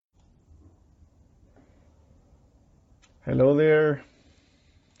Hello there.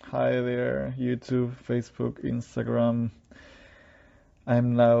 Hi there, YouTube, Facebook, Instagram.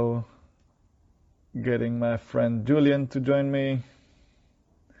 I'm now getting my friend Julian to join me.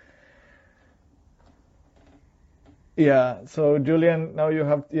 Yeah, so Julian, now you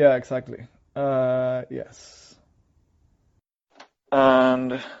have, yeah, exactly. Yes.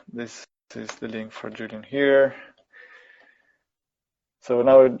 And this is the link for Julian here. So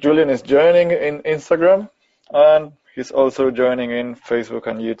now Julian is joining in Instagram and he's also joining in Facebook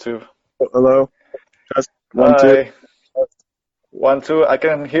and YouTube. Hello. Test one, two. Hi. 1, 2. I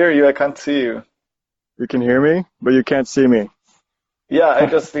can hear you, I can't see you. You can hear me, but you can't see me. Yeah, I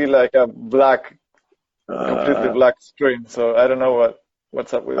just see like a completely Uh, black screen, so I don't know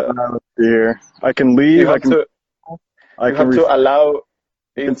what's up with that. let's see here. I can You leave. have to I you can have to allow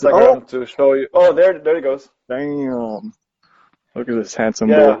I can say, oh, Instagram to show you. Oh, there it goes. damn. Look at this handsome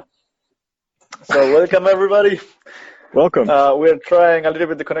boy. Yeah. So welcome everybody. Welcome. We're trying a little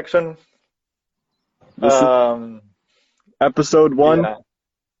bit the connection. This is episode one Yeah,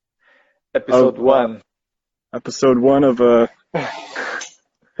 episode of one. episode one of a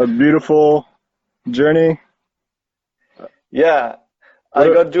beautiful journey. Yeah, I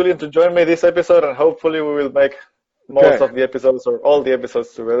got Julian to join me this episode, and hopefully we will make most Okay. of the episodes or all the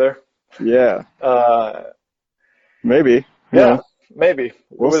episodes together. Yeah. Uh, Maybe. yeah, maybe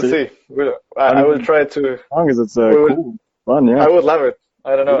we We'll will see. see. I I will mean, try to. as long as it's We will, cool, fun, yeah. I would love it.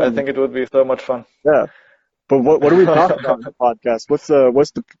 I don't know. I Yeah. think it would be so much fun. Yeah. But what do we talk about in the podcast?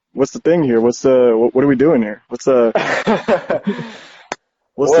 What's the thing here? What are we doing here? What's the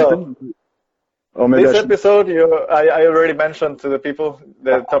Well, thing? Oh, maybe I this should. episode, I already mentioned to the people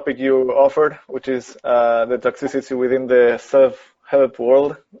the topic you offered, which is the toxicity within the self-help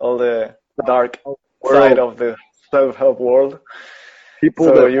world, all the dark side World, of the self-help world. people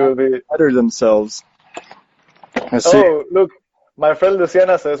So that you want will be. to better themselves. I see. Oh, look, my friend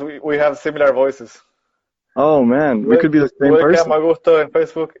Luciana says we have similar voices. Oh man, we Wel- could be the same Welcome, person. Augusto, on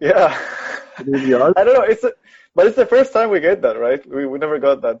Facebook. Yeah. Maybe ours, I don't know. But it's the first time we get that, right? We never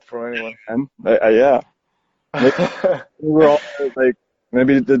got that from anyone. man. Yeah. Maybe we're all like.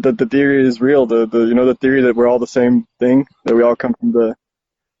 Maybe the theory is real. The theory that we're all the same thing. That we all come from the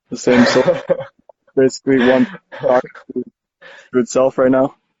same source. Basically, one talking to itself right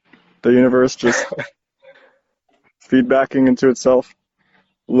now. The universe just feedbacking into itself,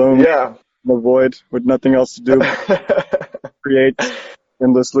 lonely Yeah. in the void with nothing else to do, create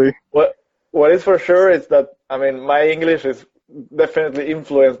endlessly. What is for sure is that, I mean, my English is definitely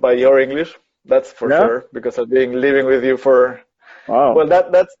influenced by your English. That's for Yeah? sure, because I've been living with you for. Wow. Well,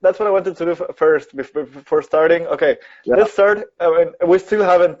 that's what I wanted to do first before starting. Okay, Yeah. let's start. I mean, we still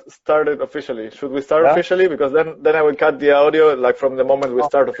haven't started officially. Should we start Yeah. officially? Because then I will cut the audio like from the moment we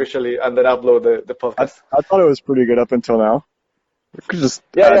start officially and then upload the podcast. I thought it was pretty good up until now. We could just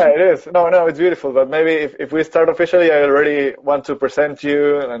Yeah, add. yeah, it is. No, it's beautiful. But maybe if we start officially, I already want to present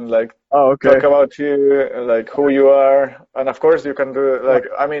you and like Oh, okay. talk about you, like who you are, and of course you can do like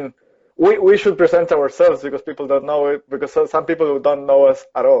I mean, we should present ourselves because people don't know it because some people don't know us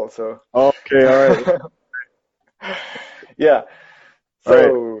at all. So Okay, all right. yeah, All right.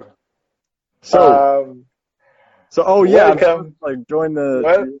 so So, um, oh yeah, I'm supposed welcome. to, like join the.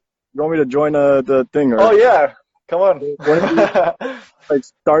 Well, You want me to join the thing oh or yeah, come on. when we like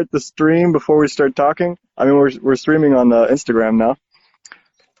start the stream before we start talking? I mean, we're streaming on Instagram now.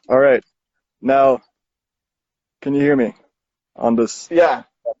 All right. Now, can you hear me on this Yeah.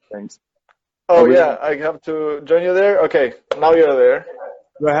 things? Oh Are we, yeah, I have to join you there. Okay, now you're there.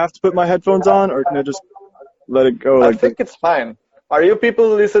 do I have to put my headphones on or can I just let it go I like this? think it's fine. Are you people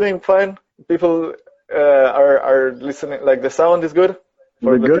listening fine? People are listening, like the sound is good Is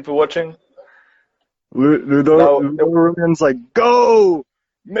for it the good? people watching? Ludo Now, Rumian's like, go!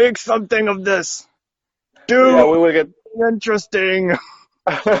 Make something of this! yeah, Do we will get. interesting!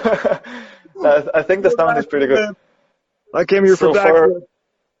 I think the sound is pretty good. Backflip. I came here for So far,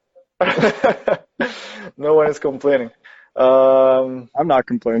 backflip. no one is complaining. Um, I'm not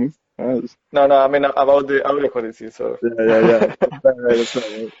complaining. no, I mean about the audio quality. So, Yeah. That's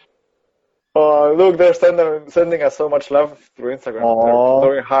right. oh, look, they're sending us so much love through Instagram. They're Aw,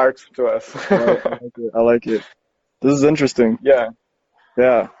 throwing hearts to us. I like it. This is interesting. Yeah,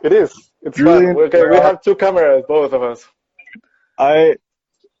 Yeah. it is. It's fun. Julian, Okay, we have two cameras, both of us. I,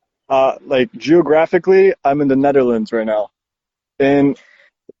 like, geographically, I'm in the Netherlands right now. In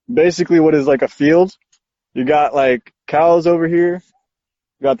basically what is like a field. You got, like, cows over here.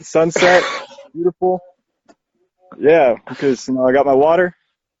 You got the sunset. Beautiful. Yeah, because, I got my water.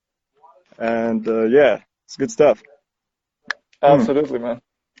 And, yeah, it's good stuff. Absolutely, man.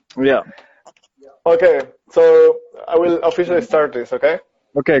 Yeah. Okay, so I will officially start this, okay?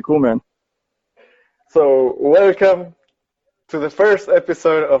 Okay, cool, man. So, welcome to the first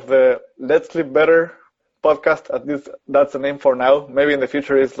episode of the Let's Sleep Better podcast. At least that's the name for now. Maybe in the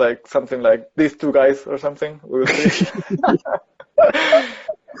future it's like something like these two guys or something. We will see.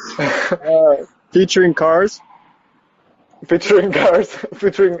 Featuring cars. Featuring cars,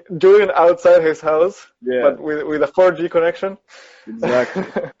 featuring Julian outside his house, Yeah, but with a 4G connection. exactly.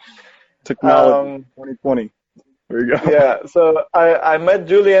 Technology 2020. There you go. Yeah, so I met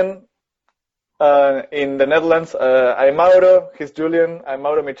Julian in the Netherlands. I'm Mauro, he's Julian. I'm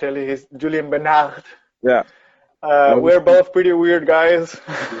Mauro Micheli, he's Julian Bernard. Yeah, We're both pretty weird guys.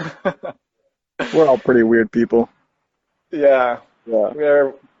 we're all pretty weird people. Yeah, Yeah,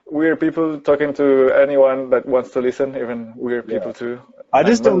 we're weird people talking to anyone that wants to listen, even weird yeah. people too, I and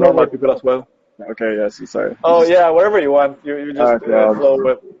just don't know normal what. people as well. Okay, yes, sorry. Oh yeah, wherever you want, you just Okay, I'll go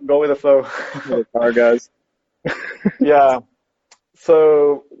with the flow. the car guys. Yeah.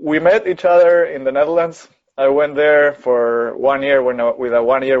 So we met each other in the Netherlands. I went there for 1 year with a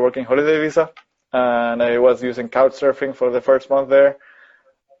 1 year working holiday visa, and I was using Couchsurfing for the first month there.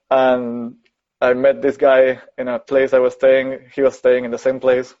 And I met this guy in a place I was staying. He was staying in the same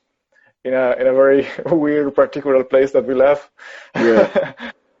place, in a very weird, particular place that we left. Yeah.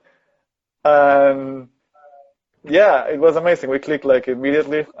 And yeah, it was amazing. We clicked like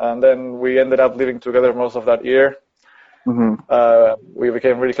immediately, and then we ended up living together most of that year. hmm We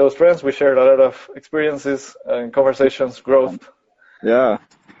became really close friends. We shared a lot of experiences and conversations, growth. Yeah.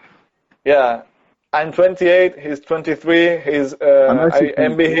 Yeah, I'm 28. He's 23. I'm I actually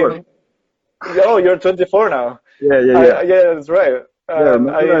envy 24. him. Oh, you're 24 now. Yeah, yeah, yeah. Yeah, that's right. Yeah, And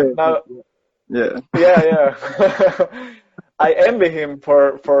remember I now, yeah. yeah. I envy him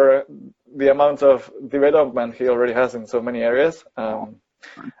for the amount of development he already has in so many areas. Being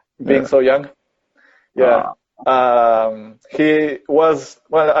Yeah. so young. Yeah. He was,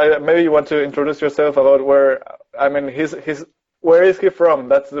 well, maybe you want to introduce yourself about where is he from?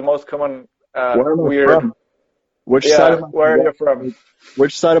 That's the most common, Where am I weird. from? Which side Yeah, of my where are you from?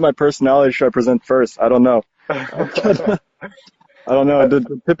 which side of my personality should I present first? I don't know. I don't know.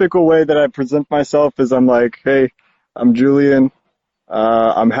 The typical way that I present myself is I'm like, hey, I'm Julian.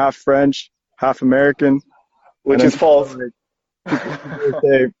 I'm half French, half American. Which And is then false. people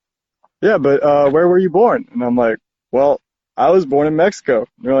say, yeah, but where were you born? And I'm like, well, I was born in Mexico.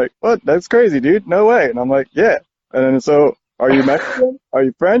 And they're like, what? That's crazy, dude. No way. And I'm like, yeah. And then so, are you Mexican? Are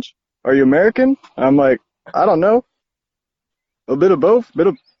you French? Are you American? And I'm like, I don't know. A bit of both, a bit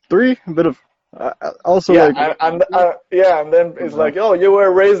of three, a bit of also Yeah, like and then it's like, oh, you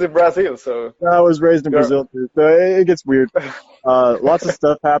were raised in Brazil, so I was raised in you're, Brazil too, so it gets weird. Lots of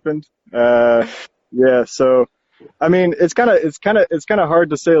stuff happened. Yeah, so I mean, it's kind of hard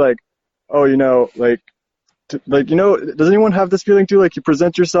to say like, oh, does anyone have this feeling too? Like you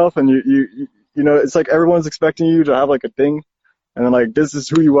present yourself and it's like everyone's expecting you to have like a thing, and then like this is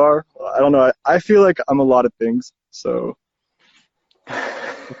who you are. I don't know. I feel like I'm a lot of things, so.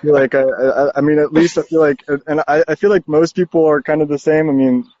 I feel like I mean, at least I feel like, and I feel like most people are kind of the same. I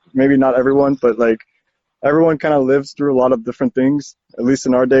mean, maybe not everyone, but like everyone kind of lives through a lot of different things, at least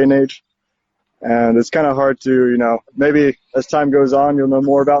in our day and age. And it's kind of hard to, maybe as time goes on, you'll know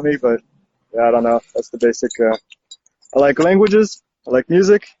more about me, but yeah, I don't know. That's the basic. I like languages. I like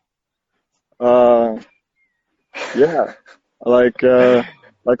music. Yeah, I like a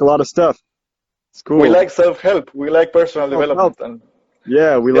lot of stuff. It's cool. we like self-help, we like personal Self-help. development, and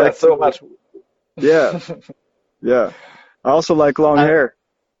Yeah, we yeah, like so much. Yeah, yeah. I also like long hair.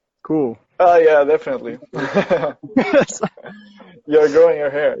 Cool. Yeah, definitely. You're growing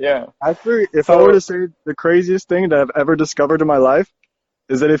your hair, yeah. Actually, if I were So to say the craziest thing that I've ever discovered in my life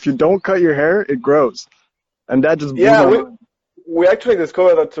is that if you don't cut your hair, it grows. And that just blew yeah, my we mind. we actually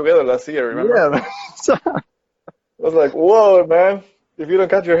discovered that together last year. Remember? Yeah, so- I was like, whoa, man! If you don't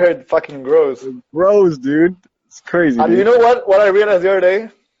cut your hair, it fucking grows. it grows, dude. It's crazy, And you dude. know what? What I realized the other day,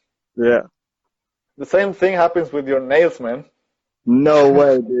 Yeah. the same thing happens with your nails, man. No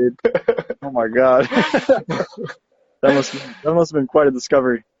way, dude. Oh my God. That must have been quite a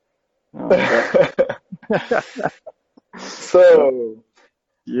discovery. Oh my God. So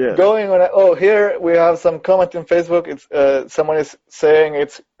Yeah. going on. Oh, here we have some comment in Facebook. It's someone is saying On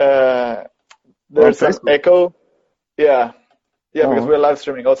there's some Facebook. echo. Yeah, yeah, because Oh, we're live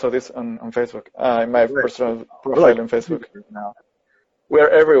streaming also this on Facebook. In my great. personal We're profile like in Facebook. now. We are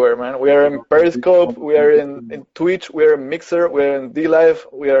everywhere, man. We are in Periscope. We are in Twitch. We are in Mixer. We are in DLive.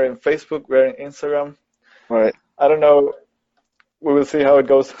 We are in Facebook. We are in Instagram. Right. I don't know. We will see how it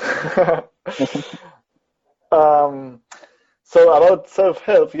goes. um, So about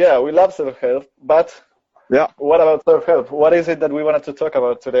self-help, yeah, we love self-help, but Yeah. what about self-help? What is it that we wanted to talk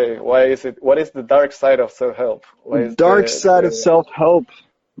about today? Why is it? What is the dark side of self-help? What is Dark side of self-help.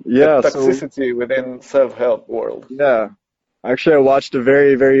 the Yeah. So, toxicity within self-help world? yeah. Actually, I watched a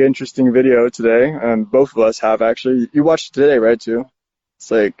very, very interesting video today, and both of us have actually. You watched it today, right, too? It's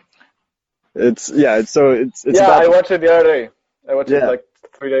like, it's Yeah, about I watched it the other day. I watched it yeah, like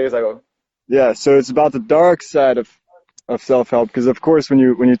 3 days ago. yeah. So it's about the dark side of self-help, because of course when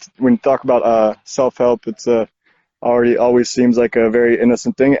you talk about self-help, it's already always seems like a very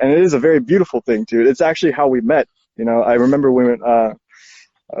innocent thing, and it is a very beautiful thing too. It's actually how we met. I remember when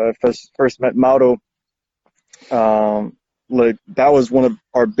first met Mauro. Like that was one of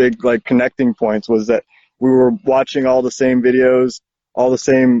our big like connecting points, was that we were watching all the same videos, all the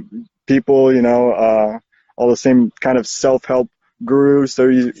same people, all the same kind of self-help gurus, so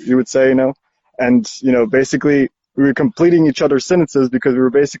you would say, and basically we were completing each other's sentences because we were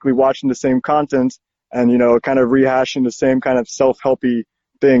basically watching the same content and kind of rehashing the same kind of self-helpy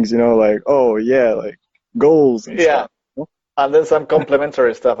things, like, oh yeah, like goals and Yeah, stuff. and then some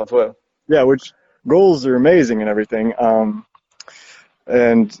complementary stuff as well. Yeah, which goals are amazing and everything.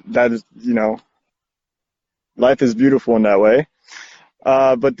 And that is, life is beautiful in that way.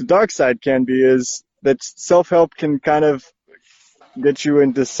 But the dark side can be is that self-help can kind of get you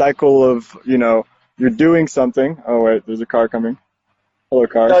into this cycle of, you're doing something. Oh wait, there's a car coming. Hello,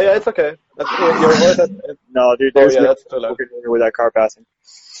 car. No, yeah, it's okay. That's your voice. No, dude, Oh there's yeah, gonna that's too be loud. people here with that car passing.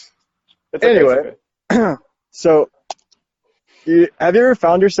 It's okay. It's Anyway, okay. so have you ever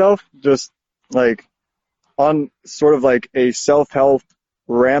found yourself just like on sort of like a self-help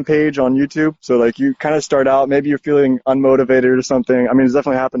rampage on YouTube? So like you kind of start out, maybe you're feeling unmotivated or something. I mean, it's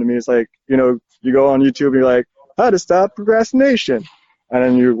definitely happened to me. It's like, you go on YouTube and you're like, how to stop procrastination. And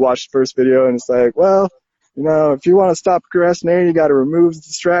then you watch the first video and it's like, well, if you want to stop procrastinating, you got to remove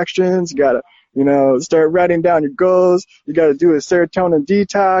distractions. You got to, start writing down your goals. You got to do a serotonin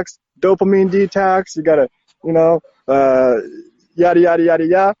detox, dopamine detox. You got to, yada, yada, yada,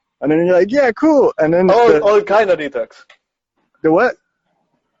 yada. And then you're like, yeah, cool. And then All kind of detox. the what?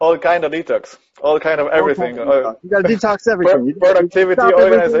 All kind of detox. All kind of All kinds everything. of detox. You gotta detox everything. You gotta Productivity, stop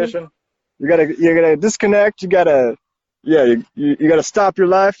everything. organization. You gotta disconnect. You gotta stop your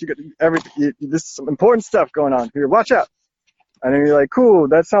life. You got everything. This is some important stuff going on here. Watch out. And then you're like, cool,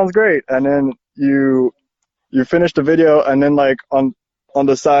 that sounds great. And then you finish the video, and then like on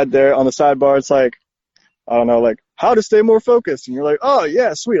the side there, on the sidebar, it's like, I don't know, like how to stay more focused. And you're like, oh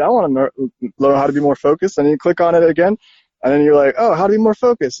yeah, sweet. I want to learn how to be more focused. And then you click on it again. And then you're like, oh, how to be more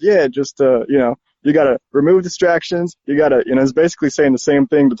focused? Yeah, just, you got to remove distractions. You got to, it's basically saying the same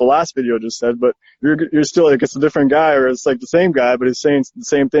thing that the last video just said, but you're still like, it's a different guy, or it's like the same guy, but he's saying the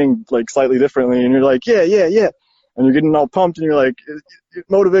same thing, like slightly differently. And you're like, yeah, yeah, yeah. And you're getting all pumped and you're like,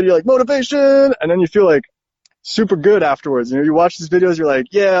 motivated. You're like, motivation. And then you feel like super good afterwards. You watch these videos, you're like,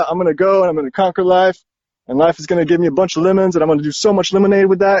 yeah, I'm going to go and I'm going to conquer life. And life is going to give me a bunch of lemons and I'm going to do so much lemonade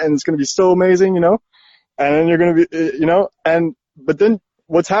with that. And it's going to be so amazing, And then you're going to be, but then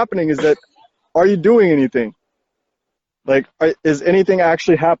what's happening is that, are you doing anything? Like, is anything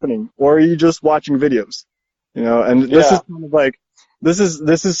actually happening? Or are you just watching videos? And this is kind of like, this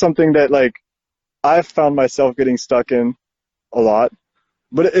is something that like, I've found myself getting stuck in a lot,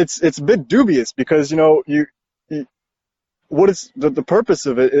 but it's a bit dubious because, you what is the purpose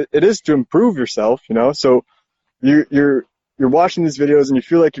of it? It is to improve yourself, so you're watching these videos and you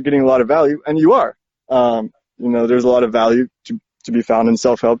feel like you're getting a lot of value, and you are. There's a lot of value to be found in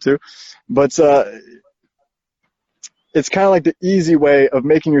self-help too, but it's kind of like the easy way of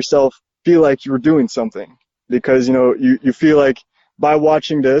making yourself feel like you're doing something, because you feel like by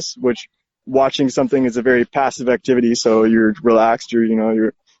watching this, which watching something is a very passive activity, so you're relaxed,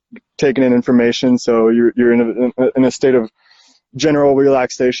 you're taking in information, so you're in a state of general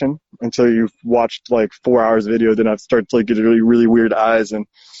relaxation until you've watched like 4 hours of video. Then I start to like get really, really weird eyes and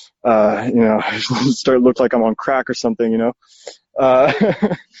start to look like I'm on crack or something, and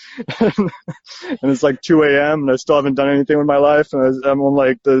it's like 2 a.m. and I still haven't done anything with my life, and I'm on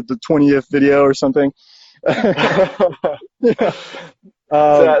like the 20th video or something.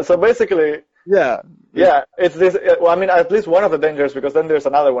 Yeah. So basically, yeah, it's this. Well, I mean, at least one of the dangers, because then there's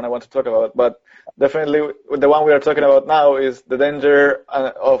another one I want to talk about. But definitely, the one we are talking about now is the danger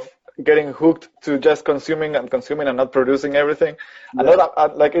of getting hooked to just consuming and not producing everything. And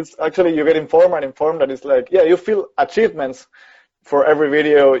not like, it's actually, you get informed that it's like, yeah, you feel achievements for every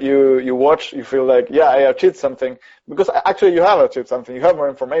video you watch. You feel like, yeah, I achieved something, because actually you have achieved something. You have more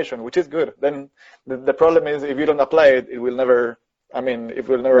information, which is good. Then the problem is, if you don't apply it, it will never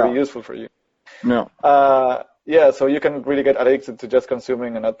be useful for you. No. yeah, so you can really get addicted to just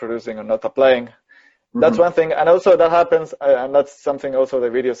consuming and not producing and not applying. That's Hmm. one thing. And also that happens, and that's something also the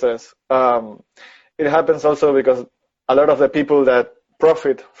video says. It happens also because a lot of the people that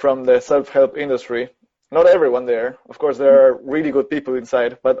profit from the self-help industry, not everyone there, of course, there are really good people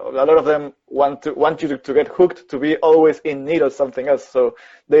inside, but a lot of them want you to get hooked, to be always in need of something else. So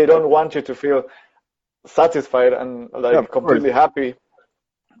they don't want you to feel satisfied and Yeah, of like course. completely happy.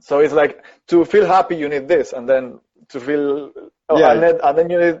 So it's like to feel happy, you need this, and then to feel, oh, Yeah, and then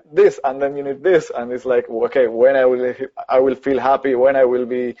you need this, and then you need this, and it's like, okay, when I will feel happy, when I will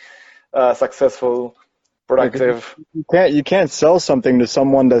be successful, yeah, 'cause productive. you can't sell something to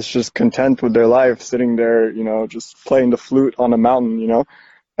someone that's just content with their life, sitting there, just playing the flute on a mountain.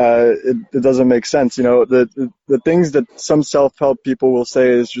 It doesn't make sense. The things that some self-help people will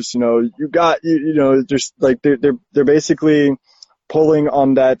say is just, just like they're basically pulling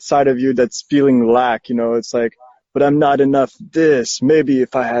on that side of you that's feeling lack. It's like, but I'm not enough this. Maybe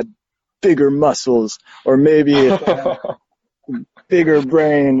if I had bigger muscles, or maybe if I had bigger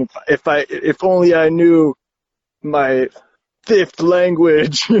brain, if only I knew my fifth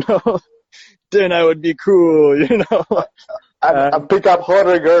language, then I would be cool, Uh, And pick up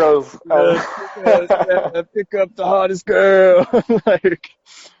hotter girls. And pick up the hottest girl, like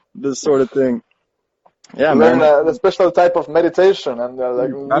this sort of thing. Yeah, man. learn a special type of meditation and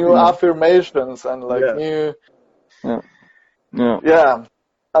like new Happiness. affirmations and like Yeah, new, yeah, yeah. yeah.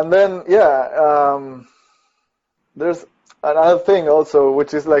 And then, yeah, there's another thing also,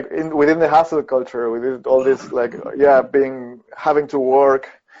 which is like within the hustle culture, within all this, like, yeah, having to work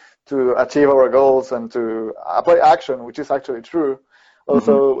to achieve our goals and to apply action, which is actually true. Hmm.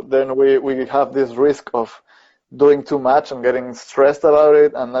 Also, then we have this risk of doing too much and getting stressed about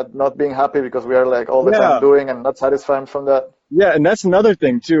it and not being happy because we are like all the time Yeah, doing and not satisfied from that. yeah, and that's another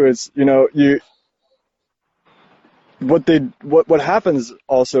thing too. Is you what happens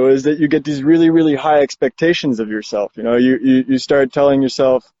also is that you get these really really high expectations of yourself. You start telling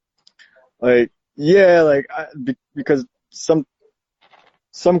yourself like, yeah, like because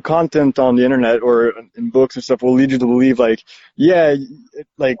some content on the internet or in books and stuff will lead you to believe like, yeah,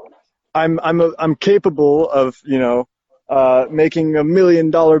 like I'm capable of, making $1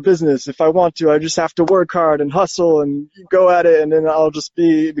 million business if I want to. I just have to work hard and hustle and go at it, and then I'll just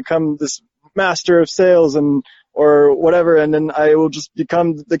become this master of sales and or whatever, and then I will just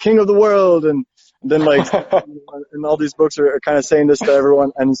become the king of the world. And then like, and all these books are kind of saying this to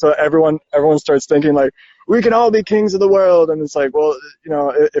everyone, and so everyone starts thinking like, we can all be kings of the world. And it's like, well,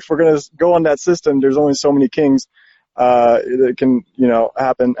 if we're gonna go on that system, there's only so many kings that can,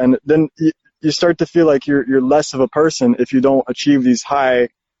 happen. And then you start to feel like you're less of a person if you don't achieve these high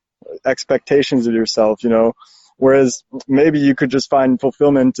expectations of yourself. Whereas maybe you could just find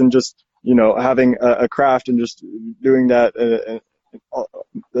fulfillment in just, having a craft and just doing that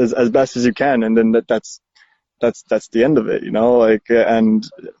as best as you can, and then that's the end of it. Like, and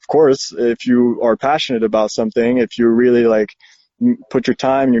of course, if you are passionate about something, if you really like put your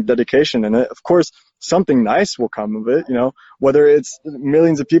time and your dedication in it, of course something nice will come of it. Whether it's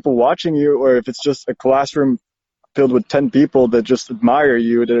millions of people watching you, or if it's just a classroom filled with 10 people that just admire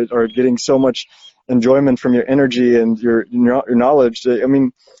you, that are getting so much enjoyment from your energy and your knowledge. I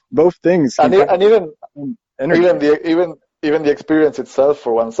mean, both things can come And even from energy. even the experience itself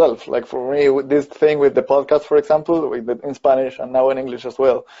for oneself. Like for me, with this thing with the podcast, for example, in Spanish and now in English as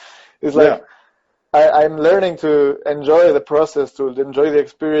well, it's Yeah, like I'm learning to enjoy the process, to enjoy the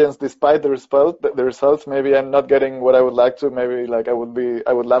experience despite the results. Maybe I'm not getting what I would like to. Maybe like I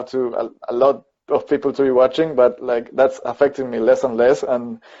would love to a lot of people to be watching, but like that's affecting me less and less.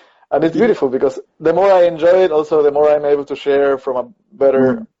 And it's beautiful because the more I enjoy it, also the more I'm able to share from a better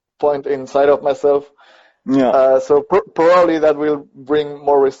mhm, point inside of myself. yeah, So probably that will bring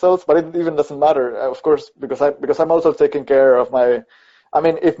more results, but it even doesn't matter, of course, because I'm also taking care of my. I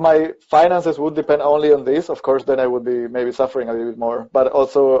mean, if my finances would depend only on this, of course, then I would be maybe suffering a little bit more. But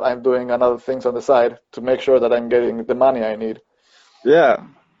also, I'm doing another things on the side to make sure that I'm getting the money I need. yeah.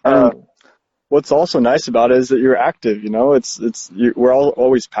 And Um, what's also nice about it is that you're active. We're all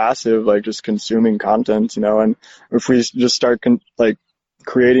always passive, like just consuming content. And if we just start like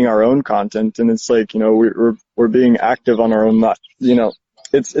creating our own content, and it's like, we're being active on our own.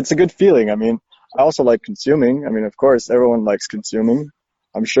 It's a good feeling. I mean, I also like consuming. I mean, of course, everyone likes consuming.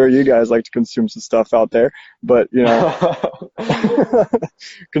 I'm sure you guys like to consume some stuff out there, but who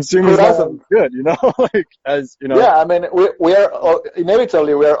consuming's not always doesn't? good. Like, as Yeah, I mean, we are all,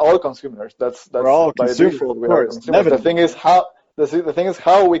 inevitably we are all consumers. we're That's all by consumers, default of we are course, consumers. The inevitably. thing is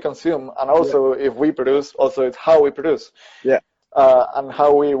how we consume, and Yeah, also if we produce, also it's how we produce. yeah. and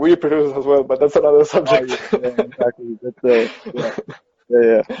how we reproduce as well. But that's another Oh subject. yeah, yeah, exactly. That's yeah,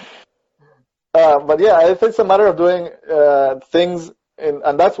 yeah, yeah. But yeah, I think it's a matter of doing things,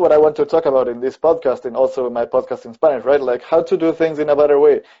 and that's what I want to talk about in this podcast and also in my podcast in Spanish, right? Like how to do things in a better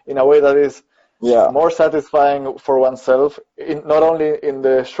way, in a way that is Yeah. more satisfying for oneself, not only in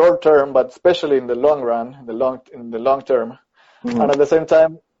the short term, but especially in the long run, in the long term, Mm-hmm. and at the same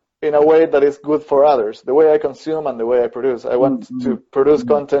time, in a way that is good for others. The way I consume and the way I produce. I want Mm-hmm. to produce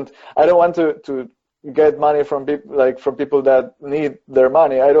Mm-hmm. content. I don't want to get money from people from people that need their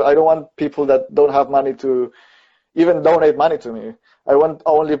money. I don't want people that don't have money to even donate money to me. I want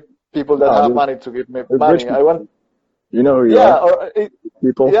only people that No, have money to give me there's rich money. I want people. You know who you yeah, are, or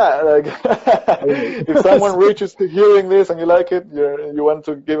people. yeah, like Hey. if someone reaches to hearing this and you like it, you want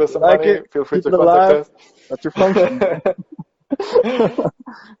to give us You some like money, it? feel free Keep to it contact alive. us. That's your function, man.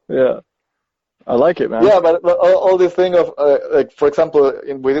 Yeah, I like it, man. Yeah, but all this thing of like, for example,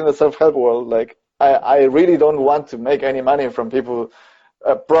 within the self-help world, like I really don't want to make any money from people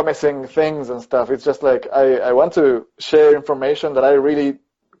promising things and stuff. It's just like I want to share information that I really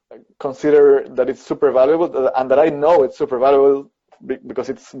consider that it's super valuable and that I know it's super valuable because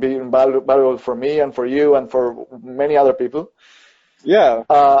it's being valuable for me and for you and for many other people. Yeah,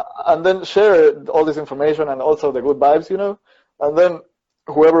 And then share all this information and also the good vibes, and then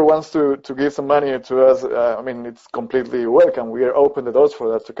whoever wants to give some money to us, I mean, it's completely welcome. We are open the doors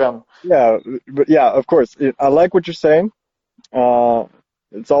for that to come. yeah, but yeah, of course. I like what you're saying. Uh,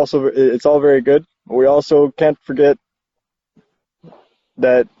 it's all very good. We also can't forget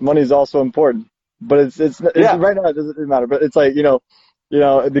that money is also important. But it's Yeah, right now it doesn't matter. But it's like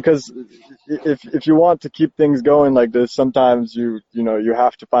because if you want to keep things going like this, sometimes you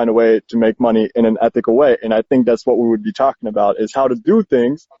have to find a way to make money in an ethical way. And I think that's what we would be talking about is how to do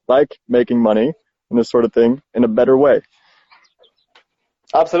things like making money and this sort of thing in a better way.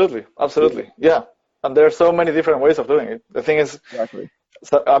 absolutely, absolutely. Yeah, and there are so many different ways of doing it. The thing is, Exactly.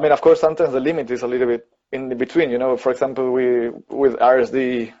 so, I mean, of course, sometimes the limit is a little bit in between. For example, we with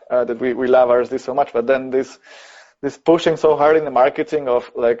RSD that we love RSD so much, but then this pushing so hard in the marketing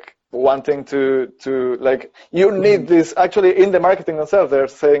of like wanting to like you need this. Actually, in the marketing themselves, they're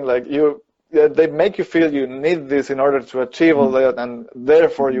saying like they make you feel you need this in order to achieve all that, and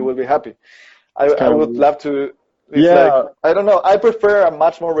therefore you will be happy. It's I kind of would weird. love to. It's like Yeah, I don't know. I prefer a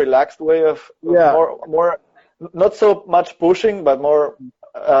much more relaxed way of yeah, more not so much pushing, but more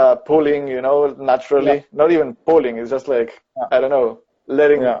pulling. yeah, Naturally. Not even pulling. It's just like I don't know,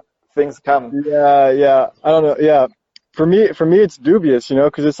 letting yeah. things come. Yeah, yeah. I don't know. Yeah. For me, it's dubious,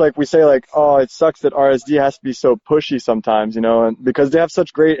 because it's like we say like, oh, it sucks that RSD has to be so pushy sometimes, and because they have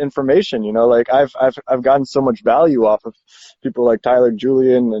such great information, like I've gotten so much value off of people like Tyler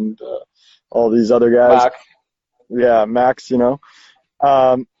Julian and all these other guys. Mac. Yeah, Max,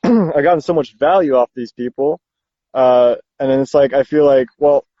 I've gotten so much value off these people. And then it's like I feel like,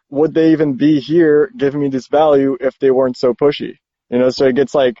 well, would they even be here giving me this value if they weren't so pushy? So it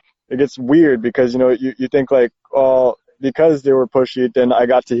gets weird because you think like, oh, because they were pushy, then I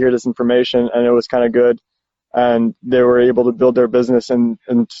got to hear this information and it was kind of good, and they were able to build their business in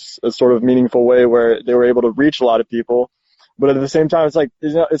a sort of meaningful way where they were able to reach a lot of people. But at the same time, it's like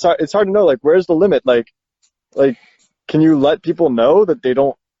it's hard to know like where's the limit? Like can you let people know that they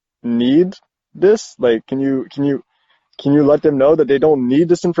don't need this? Like can you let them know that they don't need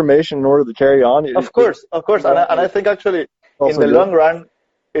this information in order to carry on? Of course, and I think actually in Also the good. long run,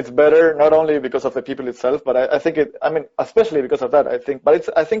 it's better not only because of the people itself, but I think I mean, especially because of that. I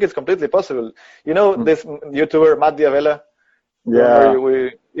think it's completely possible. This YouTuber Matt Diavela. Remember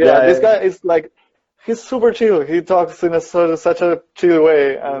Yeah. yeah, Yeah, this yeah, guy is like, he's super chill. He talks in such a chill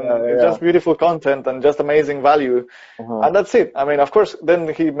way, yeah, and yeah, it's yeah. just beautiful content and just amazing value. Uh-huh. And that's it. I mean, of course, then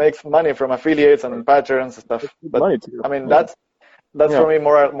he makes money from affiliates and patreons and stuff. It's good But money too. I mean, Yeah. that's Yeah. for me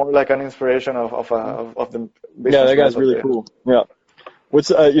more like an inspiration of the Yeah, business that guy's method really they have. cool. Yeah.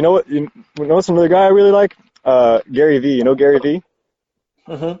 You know what? You know what's another guy I really like? Gary V. You know Gary V?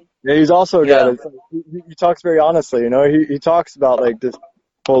 Hmm. Yeah, he's also a guy Yeah. that he talks very honestly. He talks about like this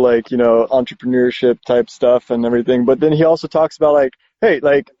whole like entrepreneurship type stuff and everything. But then he also talks about like, hey,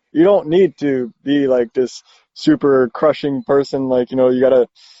 like you don't need to be like this super crushing person. Like you gotta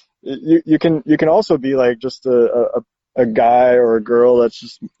you can also be like just a guy or a girl that's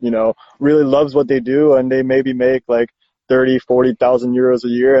just really loves what they do, and they maybe make like 30,000-40,000 euros a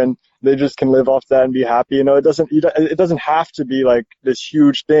year, and they just can live off that and be happy. It doesn't have to be like this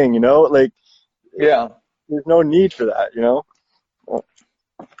huge thing. Like Yeah. there's no need for that. Well,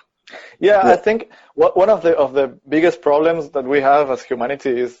 Yeah. yeah. I think one of the biggest problems that we have as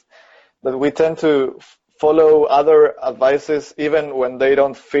humanity is that we tend to follow other advices even when they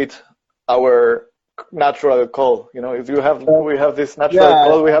don't fit our natural call. You know, if we have this natural Yeah,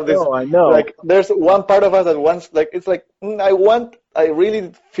 call, we have this, I know. like, there's one part of us that wants, like, it's like, I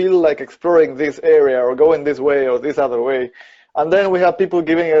really feel like exploring this area or going this way or this other way. And then we have people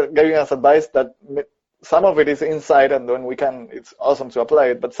giving us advice that some of it is inside, and then it's awesome to apply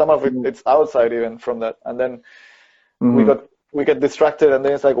it, but some of it, it's outside even from that. And then we get distracted, and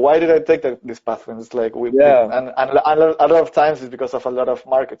then it's like, why did I take this path? And it's like, and a lot of times it's because of a lot of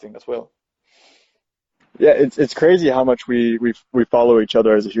marketing as well. Yeah, it's crazy how much we follow each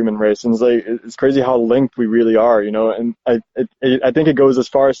other as a human race, and it's crazy how linked we really are, you know. And I think it goes as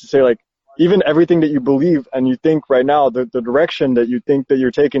far as to say, like, even everything that you believe and you think right now, the direction that you think that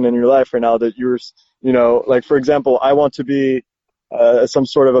you're taking in your life right now, that you're, you know, like, for example, I want to be some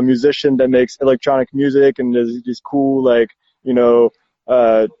sort of a musician that makes electronic music and does these cool, like, you know,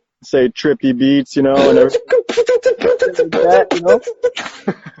 say trippy beats, you know, and everything like that, you know.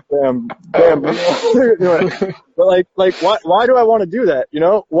 Damn. Anyway, but why do I want to do that? You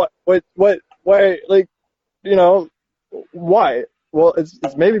know, why, like, you know, why? Well, it's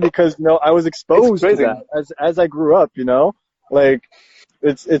maybe because, you know, I was exposed to that as I grew up, you know, like,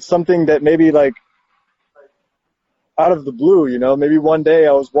 it's something that maybe, like, out of the blue, you know, maybe one day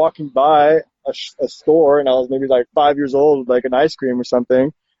I was walking by a store and I was maybe like 5 years old, like an ice cream or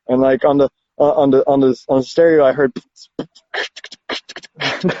something, and like on the stereo I heard,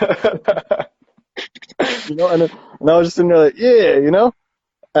 you know, and I was just sitting there like, yeah, you know,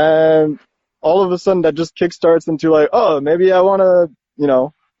 and all of a sudden that just kickstarts into like, oh, maybe I want to, you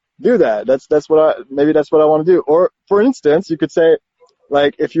know, do that. That's what I want to do. Or for instance, you could say,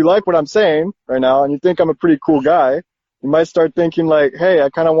 like, if you like what I'm saying right now and you think I'm a pretty cool guy, you might start thinking like, hey, I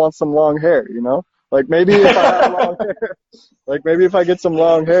kind of want some long hair, you know? Like, maybe if I have long hair, like, maybe if I get some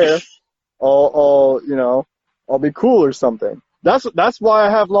long hair, you know, I'll be cool or something. That's why I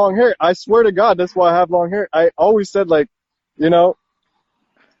have long hair. I swear to God, that's why I have long hair. I always said, like, you know,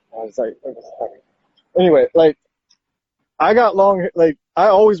 I was like, anyway, like, I got long hair, like, I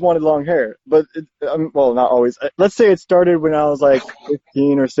always wanted long hair, but well, not always. Let's say it started when I was like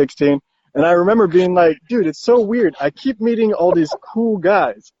 15 or 16, and I remember being like, dude, it's so weird. I keep meeting all these cool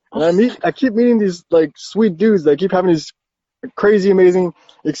guys, and I keep meeting these, like, sweet dudes that I keep having these crazy, amazing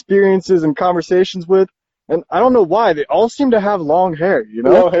experiences and conversations with, and I don't know why they all seem to have long hair, you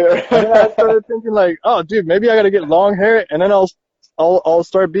know? Long hair. And then I started thinking like, oh, dude, maybe I gotta get long hair, and then I'll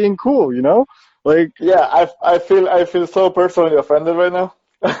start being cool, you know? Like, yeah, I feel so personally offended right now.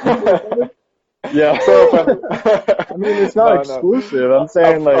 yeah. So offended. I mean, it's not exclusive. No. I'm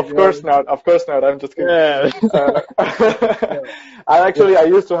saying, like, of course not. Of course not. I'm just kidding. Yeah. I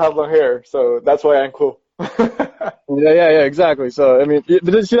used to have long hair, so that's why I'm cool. Yeah, exactly. So, I mean,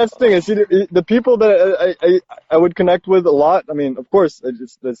 but see, that's the thing. See, the people that I would connect with a lot, I mean, of course,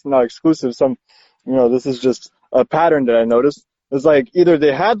 it's not exclusive. Some, you know, this is just a pattern that I noticed. It's like either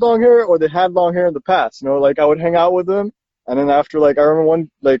they had long hair or they had long hair in the past. You know, like, I would hang out with them, and then after, like, I remember one,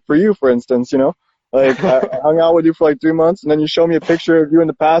 like, for you, for instance, you know, like, I hung out with you for like 3 months, and then you show me a picture of you in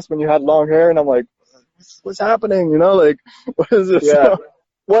the past when you had long hair, and I'm like, what's happening? You know, like, what is this? Yeah.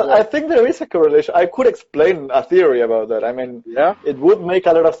 Well, yeah. I think there is a correlation. I could explain a theory about that. I mean, yeah, it would make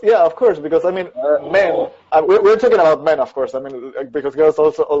a lot of, yeah, of course, because, I mean, men, we're talking about men, of course. I mean, because girls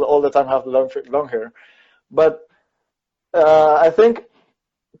also all the time have long hair. But I think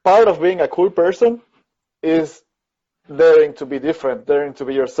part of being a cool person is daring to be different, daring to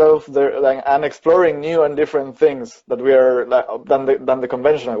be yourself, and exploring new and different things that we are than the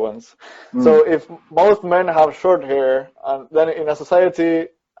conventional ones. So if most men have short hair, and then in a society,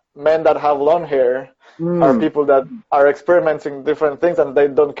 men that have long hair are people that are experimenting different things, and they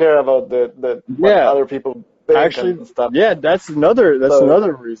don't care about what other people think. Actually, and stuff. Yeah, that's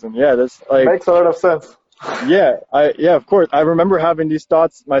another reason. Yeah, that's like, makes a lot of sense. Yeah, of course. I remember having these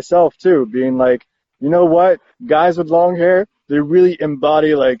thoughts myself too, being like, you know what? Guys with long hair, they really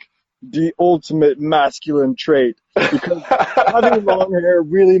embody, like, the ultimate masculine trait. Because having long hair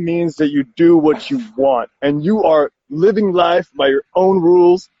really means that you do what you want, and you are living life by your own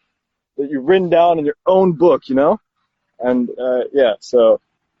rules that you've written down in your own book, you know? And yeah, so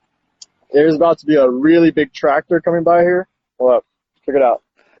there's about to be a really big tractor coming by here. Hold up, check it out.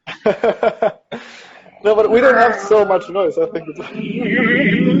 No, but we don't have so much noise. I think it's...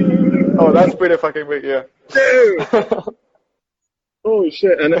 Oh, that's pretty fucking big, yeah. Dude! Holy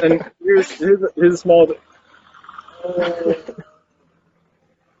shit! And here's a small.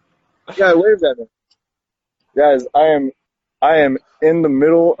 Yeah, wave at me, guys. I am in the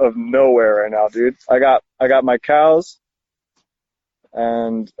middle of nowhere right now, dude. I got my cows,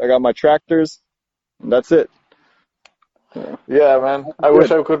 and I got my tractors, And that's it. Yeah, Yeah, man. I wish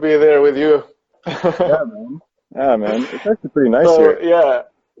good. I could be there with you. Yeah, man. Yeah, man. It's actually pretty nice So here. yeah,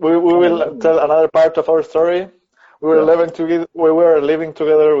 we Yeah, will tell another part of our story. yeah. We were living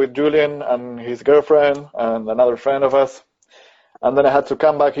together with Julian and his girlfriend and another friend of us. And then I had to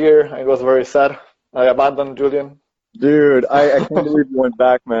come back here. It was very sad. I abandoned Julian. Dude, I can't believe you went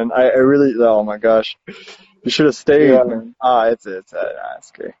back, man. I really, oh my gosh. You should have stayed, Yeah. man. It's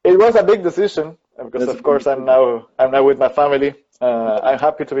okay. It was a big decision because, It's a of big course, decision. I'm now with my family. I'm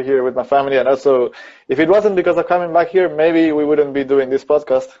happy to be here with my family, and also, if it wasn't because of coming back here, maybe we wouldn't be doing this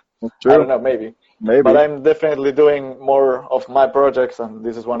podcast. It's I true. don't know, maybe. But Maybe. I'm definitely doing more of my projects, and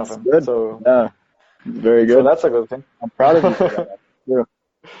this is one of It's them. good. So, Yeah. Very so good. that's a good thing. I'm proud of you for that. Too.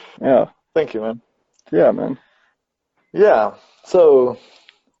 Yeah. Thank you, man. Yeah, man. Yeah. So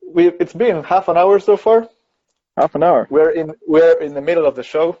it's been half an hour so far. Half an hour. We're in the middle of the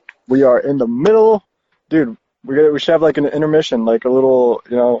show. We are in the middle. Dude, we should have like an intermission, like a little,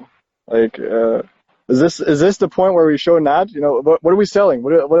 like is this the point where we show an ad? What are we selling?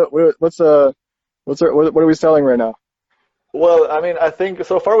 What are we selling right now? Well, I mean, I think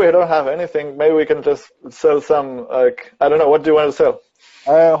so far we don't have anything. Maybe we can just sell some, like, I don't know, what do you want to sell?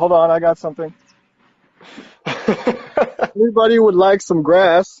 Hold on, I got something. Anybody would like some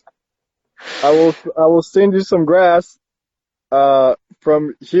grass? I will send you some grass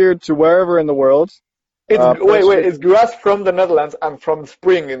from here to wherever in the world. Wait, it's grass from the Netherlands and from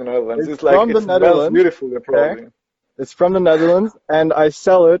spring in the Netherlands. It's It's like, from it the smells Netherlands. beautifully, Okay, probably. it's from the Netherlands, and I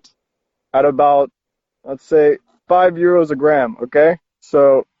sell it at about, let's say, €5 a gram. Okay,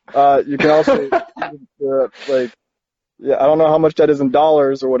 so you can also like, yeah, I don't know how much that is in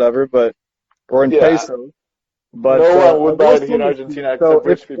dollars or whatever, or in Yeah, pesos. But no one I would buy will it here in send it to you. Argentina So except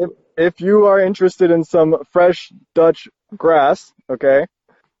rich people. if you are interested in some fresh Dutch grass, okay,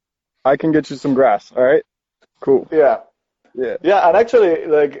 I can get you some grass. All right, cool. Yeah. Yeah. Yeah, and actually,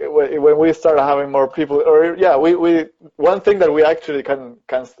 like when we start having more people, or yeah, we one thing that we actually can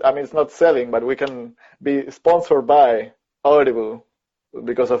I mean, it's not selling, but we can be sponsored by Audible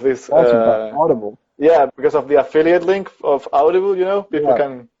because of this. Sponsored by Audible. Yeah, because of the affiliate link of Audible, people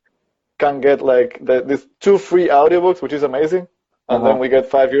Yeah. can get like these 2 free audiobooks, which is amazing, and then Uh-huh. we get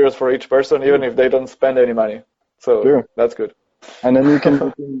 €5 for each person, even if they don't spend any money. So Sure. that's good. And then we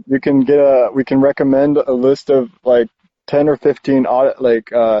can recommend a list of like 10 or 15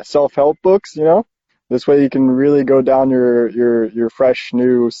 self-help books, This way you can really go down your fresh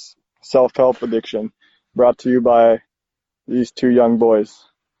new self-help addiction, brought to you by these two young boys.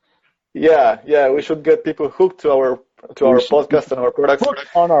 Yeah, we should get people hooked to our We should podcast and our products. hook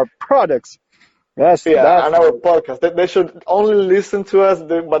on our products. That's Yeah, and our podcast. They should only listen to us,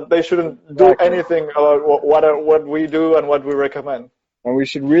 but they shouldn't do exactly. anything about what we do and what we recommend. And we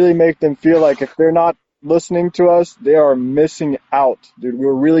should really make them feel like if they're not listening to us, they are missing out, dude.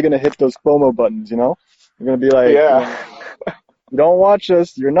 We're really gonna hit those FOMO buttons, We're gonna be like, Yeah. you don't watch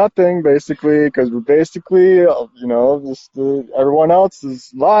us, you're nothing, basically, because we're basically, just everyone else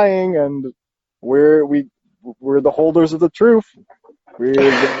is lying, and we're the holders of the truth.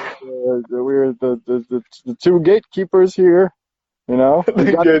 We're the two gatekeepers here, We got The the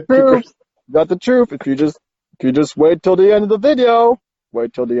truth. gatekeepers. We got the truth. If you just wait till the end of the video,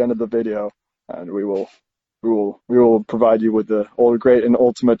 and we will provide you with the great and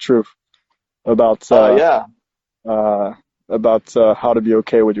ultimate truth about Yeah. how to be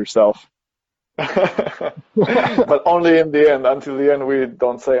okay with yourself. But only in the end. Until the end, we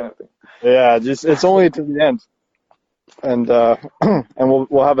don't say anything. Yeah, it's only to the end, and and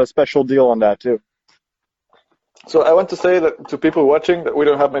we'll have a special deal on that too. So I want to say that to people watching, that we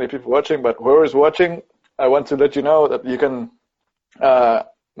don't have many people watching, but whoever is watching, I want to let you know that you can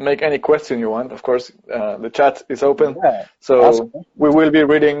make any question you want. Of course, the chat is open, Yeah, so awesome. we will be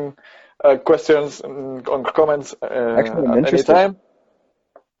reading questions on comments Actually, I'm at any interested. time.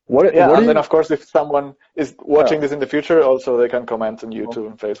 What Yeah, do and you? then of course, if someone is watching this in the future, also they can comment on YouTube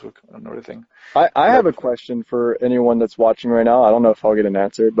and Facebook and everything. I have a question for anyone that's watching right now. I don't know if I'll get an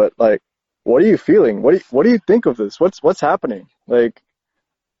answer, but like, what are you feeling? What do you think of this? What's happening? Like,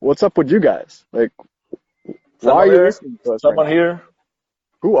 what's up with you guys? Like, why are you listening to us right Someone now? here?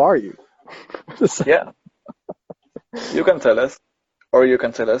 Who are you? Yeah, you can tell us, or you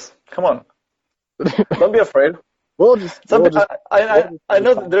can tell us. Come on, don't be afraid. We'll just I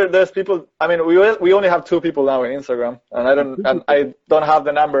know that there's people. I mean, we only have 2 people now in Instagram, and I don't have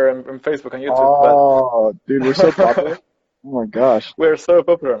the number in Facebook and YouTube, Oh, dude, we're so but popular. Oh my gosh. we're so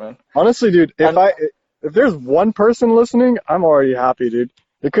popular, man. Honestly, dude, And if there's one person listening, I'm already happy, dude.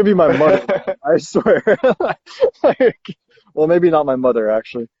 It could be my mother. I swear. Like, well, maybe not my mother,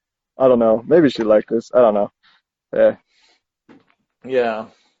 actually. I don't know. Maybe she liked this. I don't know. Yeah. Yeah.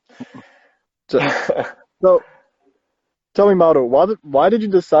 So, so tell me, Mauro, why did you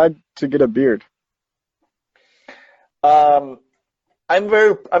decide to get a beard? Um, I'm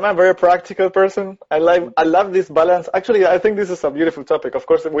a very practical person. I love this balance. Actually, I think this is a beautiful topic. Of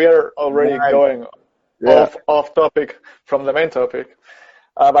course, we are already Right. going Yeah. off topic from the main topic.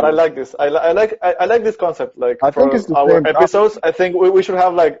 But I Yeah. like this. I like this concept. Like I think it's for the our same topic. episodes, I think we should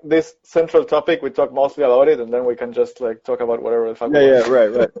have like this central topic. We talk mostly about it, and then we can just like talk about whatever the fuck we Yeah, want. yeah, right,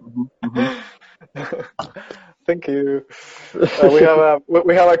 right. Thank you. We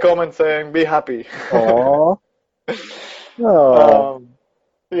have a comment saying "Be happy." Aw. Oh, Um,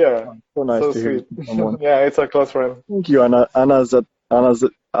 yeah, so nice so to hear sweet. from someone. Yeah, it's a close friend. Thank you, Anna Zate.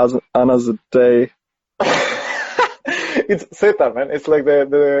 It's Zeta, man. It's like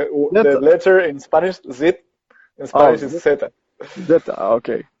the Zeta. letter in Spanish, zit. In Oh, Spanish, it's Zeta. Zeta.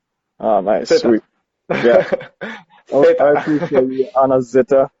 Okay. Ah, nice, Zeta. sweet. Yeah. Oh, I Zeta. appreciate you, Anna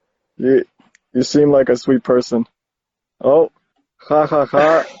Zeta. You you seem like a sweet person. Oh, ja ja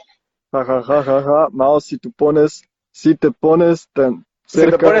ja, ja ja ja ja ja. Mao, si te pones tan Si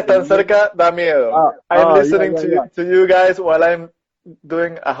te cerca pones de tan mí. cerca, da miedo. I'm Yeah, listening yeah, yeah. to you guys while I'm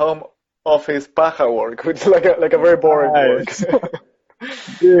doing a home office paja work, which is like a very boring work. Nice,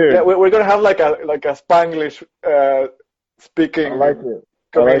 Yeah, dude. we're gonna have like a Spanglish I like speaking it.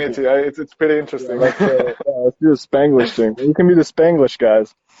 I like it. community. It's pretty Yeah, interesting. let's let's do the Spanglish thing. You can be the Spanglish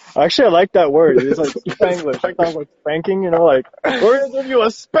guys. Actually, I like that word. It's like Spanglish. It sounds Spanglish. like spanking, you know, like we're gonna give you a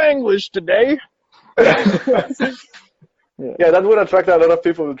Spanglish today. Yeah, Yeah, that would attract a lot of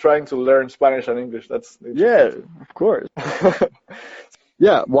people trying to learn Spanish and English. That's yeah, interesting. of course.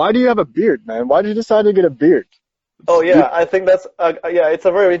 Yeah, why do you have a beard, man? Why did you decide to get a beard? Oh It's yeah, I think that's yeah, it's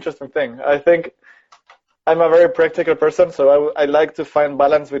a very interesting thing. I think I'm a very practical person, so I like to find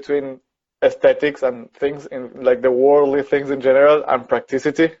balance between aesthetics and things in like the worldly things in general and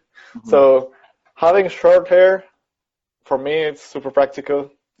practicity. Mhm, So having short hair for me it's super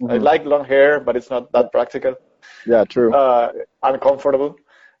practical. I mhm. like long hair, but it's not Yeah, that practical. yeah, true, Uncomfortable.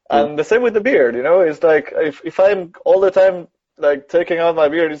 true. And the same with the beard, you know, it's like if I'm all the time like taking out my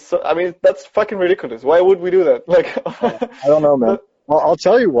beard, I mean that's fucking ridiculous. Why would we do that? Like, I don't know, man. the, Well, I'll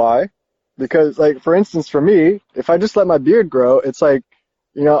tell you why. Because, like, for instance, for me, if I just let my beard grow, it's like,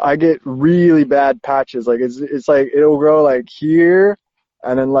 I get really bad patches. Like, it's like it'll grow like here,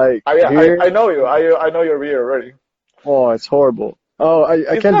 and then like yeah, here. I know you. I know your beard already. Oh, it's horrible. Oh,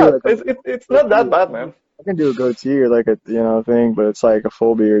 I It's can't do not. like a It's not that goatee. bad, man. I can do a goatee or like a thing, but it's like a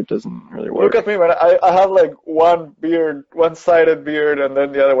full beard doesn't really Look work. at me, man. I have like one beard, one-sided beard, and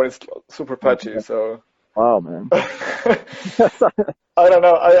then the other one is super patchy. So Wow, man. I don't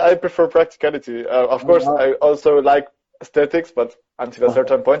know. I prefer practicality. Of course, I also like aesthetics, but until a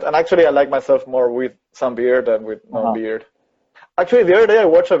certain point. And actually, I like myself more with some beard than with no Uh-huh. beard. Actually, the other day I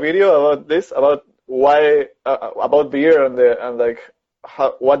watched a video about this, about why about beer and like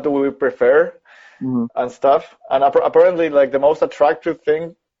what do we prefer Hmm. and stuff. And apparently, like the most attractive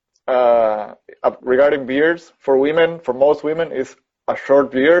thing regarding beards for women, for most women, is a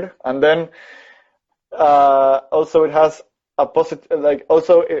short beard. And then also it has a positive, like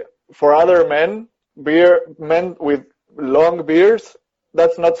also for other men, men with long beards.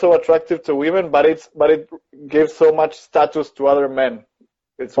 That's not so attractive to women, but it gives so much status to other men.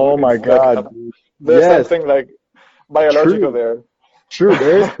 Oh my It's like God, dude. there's Yes, something like biological true. there. True.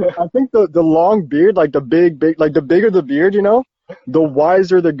 There is. I think the long beard, like the big, like the bigger the beard, the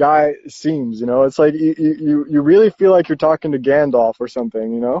wiser the guy seems. It's like you really feel like you're talking to Gandalf or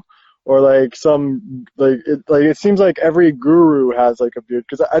something, or like some like it seems like every guru has like a beard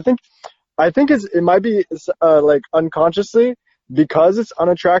because I think it might be like unconsciously because it's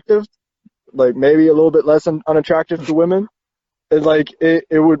unattractive, like maybe a little bit less unattractive to women.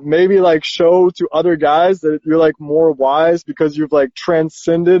 It would maybe like show to other guys that you're like more wise because you've like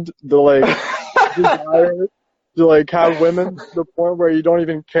transcended the like desire to like have women to the point where you don't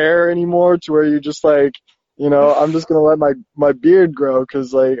even care anymore, to where you just like, I'm just gonna let my beard grow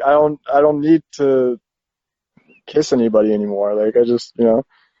because like I don't need to kiss anybody anymore. Like I just,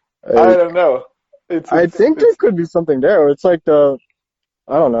 I like don't know. It's I it's think there it's could be something there. It's like I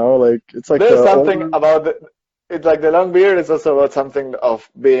don't know, like it's like the there's something older. about it's like the long beard is also about something of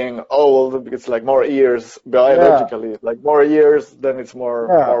being old. It's like more years Yeah, biologically, like more years, then it's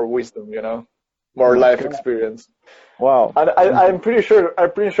yeah. more wisdom, Oh more my life God. experience. Wow. And Mhm. I'm pretty sure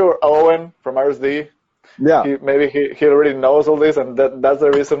Owen from RSD, Yeah, he already knows all this, and that's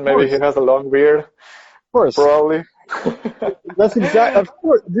the reason of maybe he course, has a long beard, of course. probably. That's exact. Of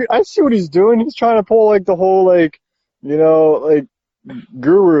course, dude, I see what he's doing. He's trying to pull like the whole like, like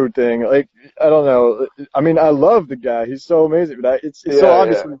guru thing. Like, I don't know. I mean, I love the guy. He's so amazing, but it's so Yeah,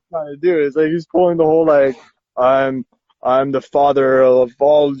 obvious yeah. what he's trying to do. It's like he's pulling the whole like, I'm I'm the father of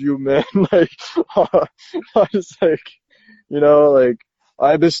all you men. Like, I just like, like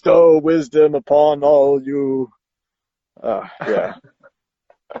I bestow wisdom upon all you. Yeah. Yeah,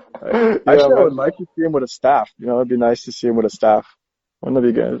 Actually, I would man. like to see him with a staff. It'd be nice to see him with a staff. Wouldn't that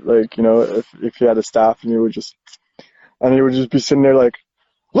be good? Like, if he had a staff and he would just be sitting there like,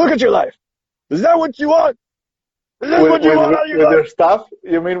 look at your life. Is that what you want? Is this With what you want out of your with life? your staff?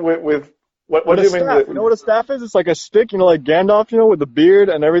 You mean with what With do a you mean staff. with? You know what a staff is? It's like a stick, like Gandalf, with the beard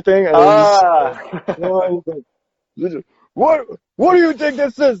and everything, and then just, Ah. and he's like, what do you think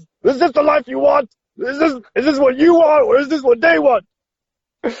this is? Is this the life you want? Is this what you want, or is this what they want?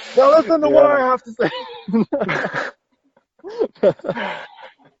 Now listen to what Yeah. I have to say.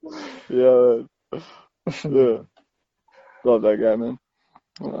 Yeah, yeah. Love that guy, man.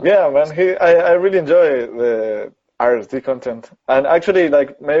 Yeah, man. I really enjoy the RSD content, and actually,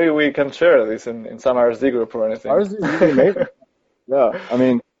 like maybe we can share this in some RSD group or anything. Ours is really amazing. Yeah, I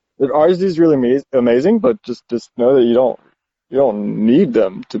mean, ours is really amazing, but just know that you don't need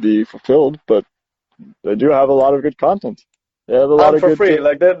them to be fulfilled, but they do have a lot of good content. They have a lot And of for good, free,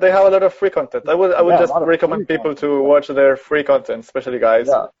 like they have a lot of free content. I would yeah, a just lot of free recommend people content. to watch their free content, especially guys.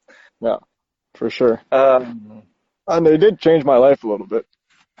 Yeah, yeah, for sure. Um, And they did change my life a little bit,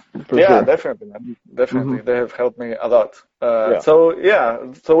 for yeah, sure. definitely, man. Hmm. Definitely, they have helped me a lot. Yeah. So yeah,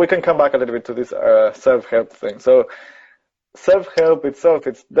 so we can come back a little bit to this self-help thing. So self-help itself,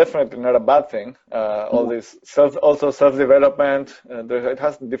 it's definitely not a bad thing. All Yeah. this also self-development, it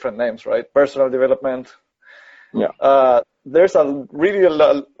has different names, right? Personal development. Yeah. There's a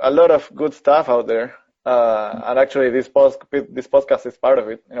lot of good stuff out there, and actually this podcast is part of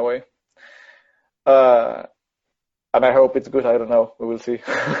it in a way. Uh, and I hope it's good. I don't know. We will see.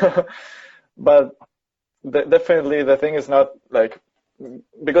 But definitely the thing is not like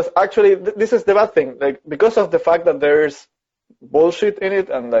because actually this is the bad thing. Like because of the fact that there's bullshit in it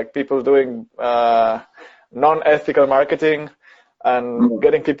and like people doing non-ethical marketing and Mm.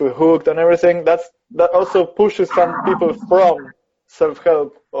 getting people hooked and everything. That also pushes some people from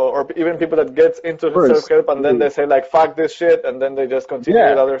self-help or even people that get into Of course. self-help and then they say like fuck this shit and then they just continue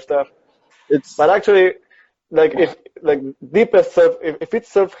with Yeah. other stuff. It's But actually, like if like deepest self, if it's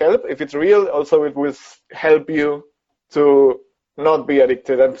self-help, if it's real, also it will help you to not be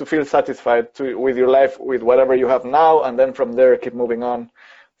addicted and to feel satisfied with your life, with whatever you have now, and then from there keep moving on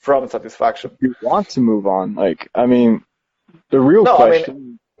from satisfaction. you want to move on. Like, I mean, the real No, I mean,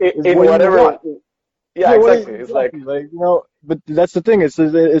 question is in what do you whatever. want? Yeah, Yeah, exactly. It's like, exactly. Like, but that's the thing.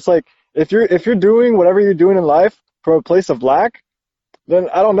 It's like if you're doing whatever you're doing in life from a place of lack, then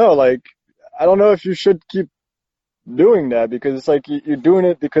I don't know. Like, I don't know if you should keep doing that because it's like you're doing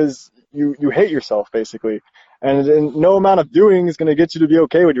it because you hate yourself basically, and then no amount of doing is gonna get you to be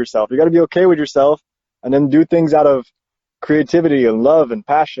okay with yourself. You got to be okay with yourself, and then do things out of creativity and love and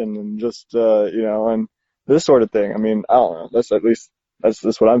passion and just and this sort of thing. I mean, I don't know. That's at least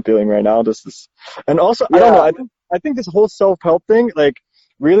that's what I'm feeling right now. And also I don't know. yeah, I think this whole self-help thing, like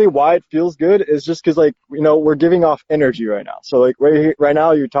really why it feels good is just because like we're giving off energy right now. So like right here, right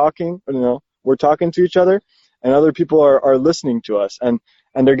now you're talking, we're talking to each other, and other people are listening to us, and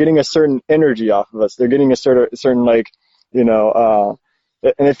they're getting a certain energy off of us. They're getting a certain like you know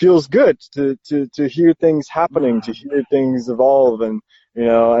and it feels good to hear things happening, to hear things evolve,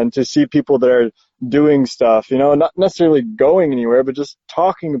 and to see people that are doing stuff, not necessarily going anywhere, but just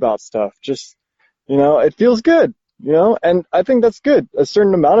talking about stuff. Just, it feels good, and I think that's good. A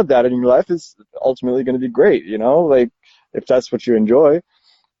certain amount of that in your life is ultimately going to be great, like if that's what you enjoy.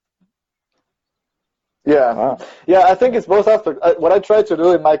 yeah, Wow. yeah. I think it's both aspects. What I try to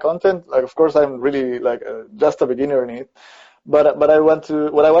do in my content, like, of course, I'm really like just a beginner in it. But what I want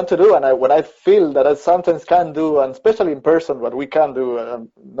to do, and what I feel that I sometimes can do, and especially in person, what we can do,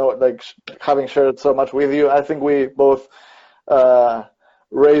 no, like having shared so much with you, I think we both uh,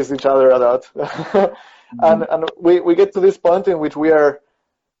 raised each other a lot, Mhm. and we get to this point in which we are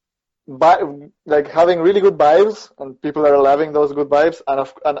like having really good vibes, and people are loving those good vibes,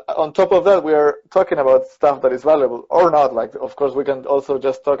 and on top of that, we are talking about stuff that is valuable or not. Like, of course, we can also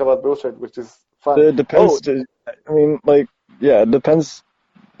just talk about bullshit, which is fun. It depends. Oh, I mean, like, yeah, it depends.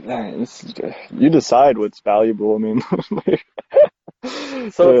 Yeah, you decide what's valuable. I mean,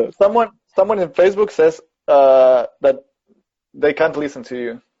 so yeah. someone in Facebook says that they can't listen to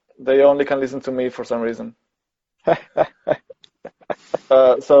you. They only can listen to me for some reason.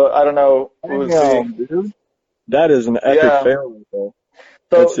 So I don't know. We will see. Damn, dude. That is an epic Yeah. fail right.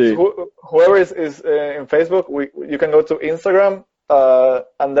 Let's So see. whoever is in Facebook, you can go to Instagram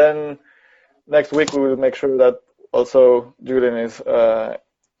And then next week we will make sure that also Julian is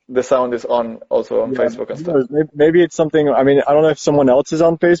the sound is on also on Yeah, Facebook and stuff. maybe it's something. I mean, I don't know if someone else is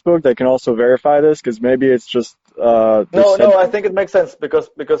on Facebook that can also verify this, because maybe it's just they No, said. no, I think it makes sense because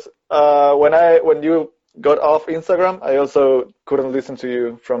when you got off Instagram, I also couldn't listen to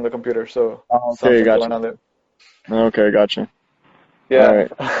you from the computer, so Oh, okay, something gotcha. going on there. Okay, gotcha. All Yeah,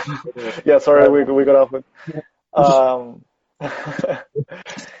 right. yeah. Sorry, we got off it. Um,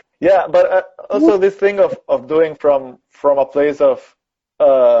 yeah, but also this thing of doing from a place of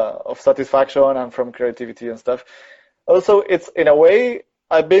satisfaction and from creativity and stuff. Also, it's in a way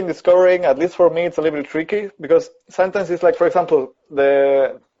I've been discovering, at least for me, it's a little bit tricky because sometimes it's like, for example,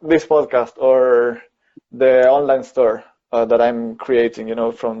 this podcast or the online store that I'm creating,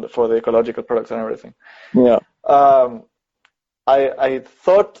 for the ecological products and everything. Yeah. Um, I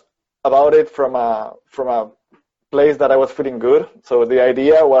thought about it from a place that I was feeling good. So the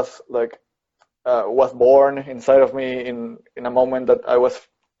idea was born inside of me in a moment that I was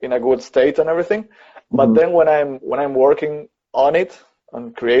in a good state and everything. But Hmm. then when I'm working on it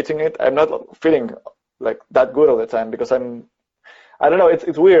and creating it, I'm not feeling like that good all the time because I don't know,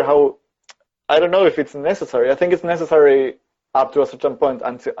 it's weird how I don't know if it's necessary. I think it's necessary up to a certain point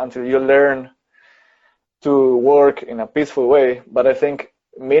until you learn to work in a peaceful way. But I think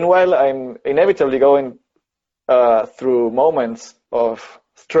meanwhile I'm inevitably going through moments of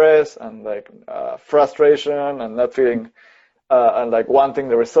stress and like frustration and not feeling and like wanting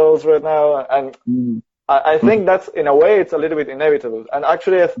the results right now. And Mm. I think that's in a way it's a little bit inevitable. And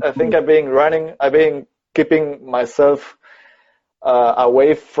actually, I think I've been keeping myself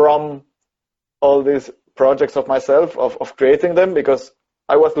away from all these projects of myself of creating them because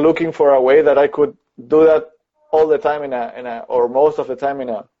I was looking for a way that I could do that all the time or most of the time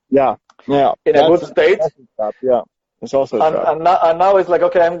Yeah. Yeah. in a good state. That's a trap. Yeah. It's also a And, trap. and now it's like,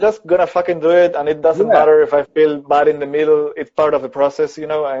 okay, I'm just gonna fucking do it, and it doesn't Yeah. matter if I feel bad in the middle. It's part of the process,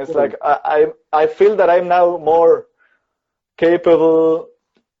 And it's Totally. like I feel that I'm now more capable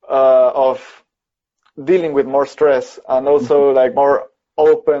of dealing with more stress and also like more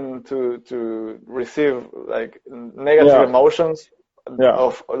open to receive like negative Yeah. emotions Yeah.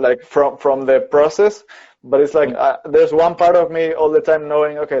 of like from the process. But it's like there's one part of me all the time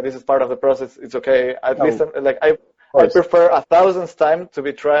knowing, okay, this is part of the process. It's okay. At Yeah. least Of like I course. prefer a thousandth time to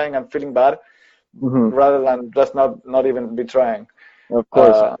be trying and feeling bad Hmm. rather than just not even be trying. Of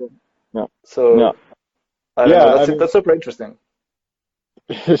course. Uh, Yeah. Yeah. so I don't know. Yeah. I mean, That's super interesting.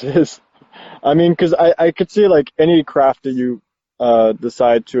 it is. I mean, because I could see like any craft that you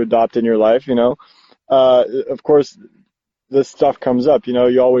decide to adopt in your life, of course, this stuff comes up.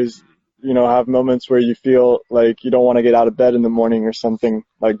 You always, have moments where you feel like you don't want to get out of bed in the morning or something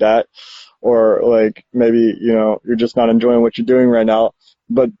like that. Or like maybe, you're just not enjoying what you're doing right now.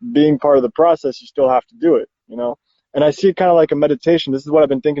 But being part of the process, you still have to do it. And I see it kind of like a meditation. This is what I've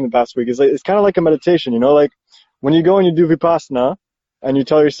been thinking the past week. Is like, it's kind of like a meditation, like when you go and you do Vipassana and you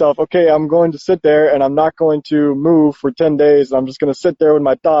tell yourself, okay, I'm going to sit there and I'm not going to move for 10 days. I'm just going to sit there with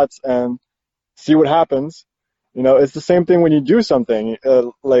my thoughts and see what happens. It's the same thing when you do something,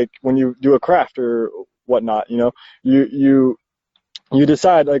 like when you do a craft or whatnot. You you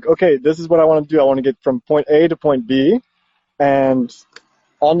decide like, okay, this is what I want to do. I want to get from point A to point B, and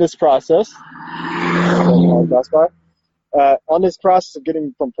on this process, on this process of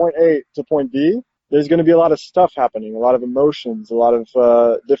getting from point A to point B, there's going to be a lot of stuff happening, a lot of emotions, a lot of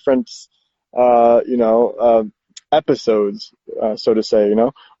different, uh, you know, uh, episodes, so to say.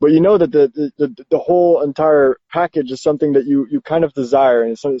 But you know that the whole entire package is something that you kind of desire,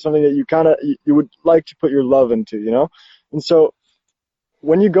 and it's something that you would like to put your love into. And so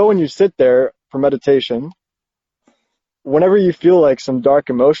when you go and you sit there for meditation, whenever you feel like some dark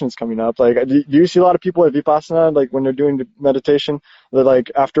emotions coming up, like do you see a lot of people at Vipassana, like when they're doing the meditation, that like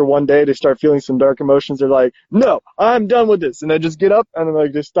after one day they start feeling some dark emotions, they're like, no, I'm done with this, and they just get up and then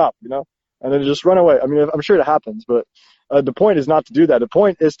like they stop, and then just run away. I mean, I'm sure it happens, but the point is not to do that. The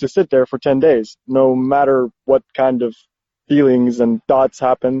point is to sit there for 10 days, no matter what kind of feelings and thoughts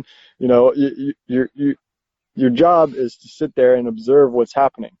happen. Your job is to sit there and observe what's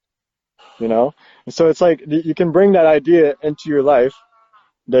happening. And so it's like you can bring that idea into your life,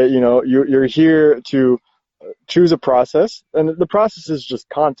 that you're here to choose a process, and the process is just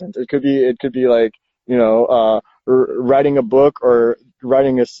content. It could be like writing a book or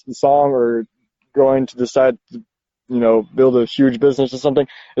writing a song or going to decide to build a huge business or something.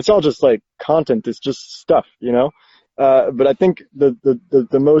 It's all just like content. It's just stuff. But I think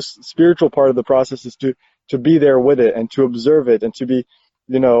the most spiritual part of the process is to be there with it and to observe it and to be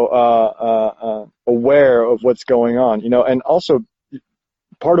aware of what's going on, and also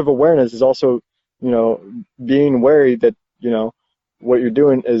part of awareness is also, being wary that, what you're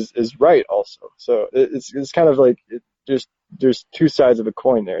doing is right also. So it's kind of like just there's two sides of the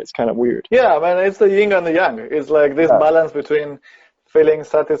coin there. It's kind of weird. Yeah, man, it's the yin and the yang. It's like this Yeah. balance between feeling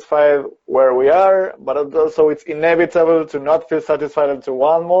satisfied where we are, but also it's inevitable to not feel satisfied and to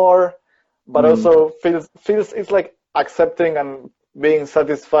want more, but Mm. also feels it's like accepting and being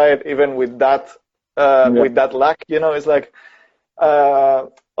satisfied even Yeah. with that lack. It's like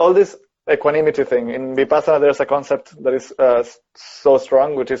all this equanimity thing. In Vipassana, there's a concept that is so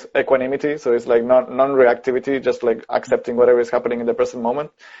strong, which is equanimity. So it's like non-reactivity, just like accepting whatever is happening in the present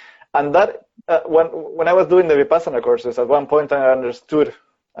moment. And that, when I was doing the Vipassana courses, at one point I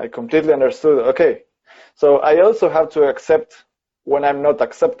completely understood, okay, so I also have to accept when I'm not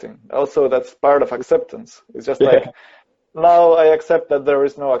accepting. Also, that's part of acceptance. It's just like, now I accept that there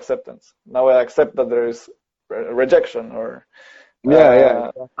is no acceptance. Now I accept that there is rejection or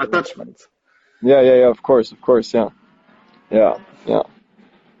Yeah. attachment. Yeah. Of course. Yeah.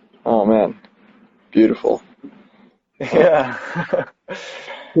 Oh man, beautiful. Yeah.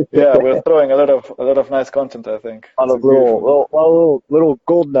 Yeah, we're throwing a lot of nice content, I think. A It's lot a of beautiful. little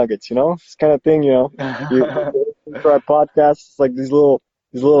gold nuggets, this kind of thing, you listen to our podcast, it's like these little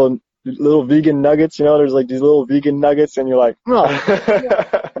vegan nuggets, there's like these little vegan nuggets, and you're like, no,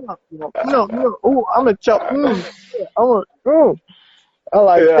 no, oh, I'm gonna chop, I want, I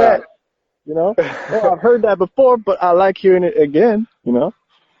like Yeah. that, I've heard that before, but I like hearing it again, or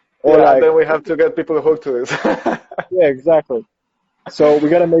Yeah, like, then we have to get people hooked to this. yeah, exactly. So we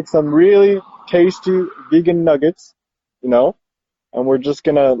gotta make some really tasty vegan nuggets, and we're just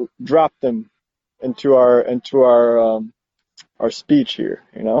gonna drop them into our speech here,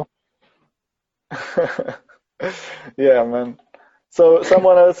 Yeah, man. So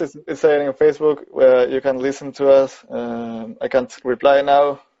someone else is saying on Facebook where you can listen to us. I can't reply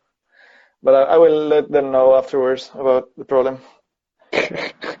now, but I will let them know afterwards about the problem.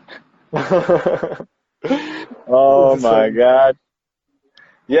 Oh my So, God.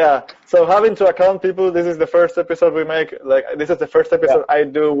 yeah. So having to account people, this is the first episode we make. Like this is the first Yeah. episode I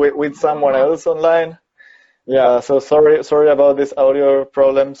do with someone else online. Yeah. So sorry about these audio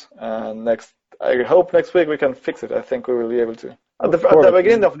problems. I hope next week we can fix it. I think we will be able to. At Of the course.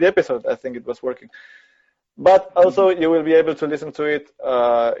 beginning of the episode, I think it was working. But also, you will be able to listen to it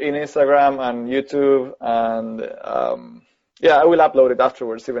in Instagram and YouTube, and yeah, I will upload it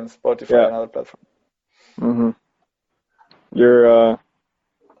afterwards, even Spotify Yeah. and other platforms. Mm-hmm.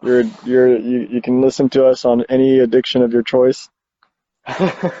 You can listen to us on any addiction of your choice.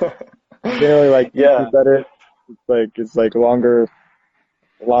 Generally, like Yeah, YouTube better. It's like longer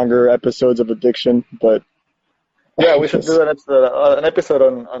episodes of addiction, but yeah, we should just do an episode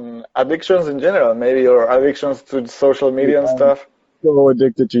on addictions in general, maybe, or addictions to social media and I'm stuff. so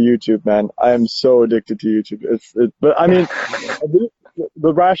addicted to YouTube, man. I am so addicted to YouTube. But I mean,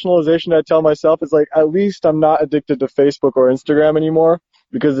 the rationalization I tell myself is like, at least I'm not addicted to Facebook or Instagram anymore,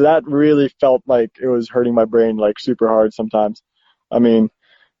 because that really felt like it was hurting my brain like super hard sometimes. I mean,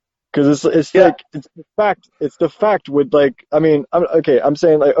 because it's Yeah, like it's the fact with like, I mean, I'm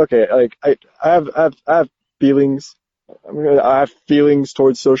saying like, okay, like I have feelings. I have feelings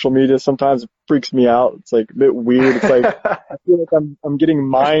towards social media. Sometimes it freaks me out. It's like a bit weird. It's like I feel like I'm getting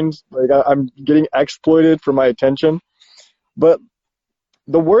mined, like I'm getting exploited for my attention. But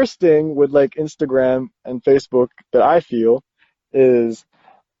the worst thing with like Instagram and Facebook that I feel is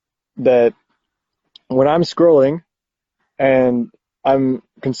that when I'm scrolling and I'm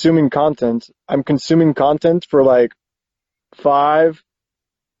consuming content for like 5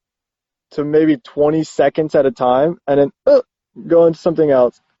 to maybe 20 seconds at a time, and then go into something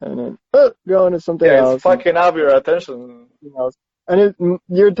else, and then go into something yeah, it's else, and fucking up your attention. something else. And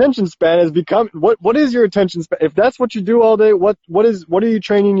your attention span has become, what is your attention span? If that's what you do all day, what are you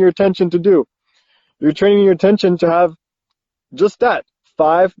training your attention to do? You're training your attention to have just that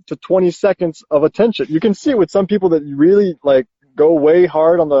 5 to 20 seconds of attention. You can see it with some people that really like go way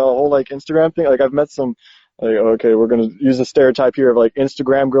hard on the whole like Instagram thing. Like I've met some, like, okay, we're gonna use a stereotype here of like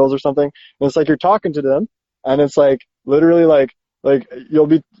Instagram girls or something. And it's like you're talking to them, and it's like literally like you'll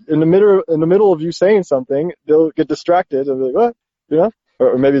be in the middle of you saying something, they'll get distracted and be like, what,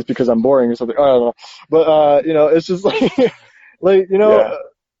 or maybe it's because I'm boring or something. I don't know, but it's just like like Yeah.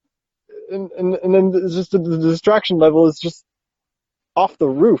 and then it's just the distraction level is just off the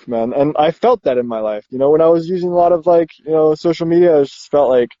roof, man. And I felt that in my life. When I was using a lot of like, social media, I just felt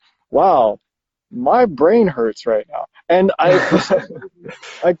like, wow, my brain hurts right now. And I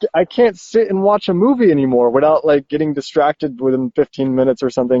can't sit and watch a movie anymore without like getting distracted within 15 minutes or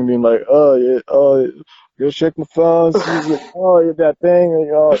something, being like, oh, yeah, oh, go check my phone, see, oh, yeah, that thing, like,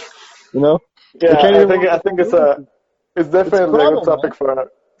 oh, you know, I Yeah, can't even watch I a think full movie. it's It's a definitely a good problem, topic man. for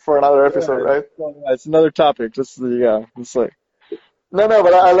another episode, Yeah, right? it's another topic. Just yeah, it's like, No, no,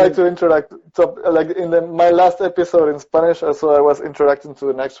 but I like to interact. So, like in my last episode in Spanish, so I was interacting to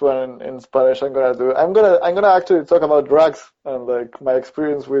the next one in Spanish. I'm gonna actually talk about drugs and like my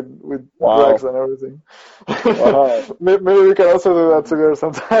experience with drugs wow, and everything. wow. Maybe we can also do that together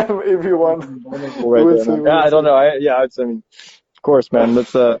sometime if you want. Vulnerable right We'll there, see. man. Yeah, We'll I don't see. know. I mean, of course, man. I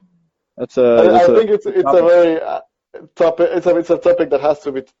That's a think it's a topic. very topic. It's a topic that has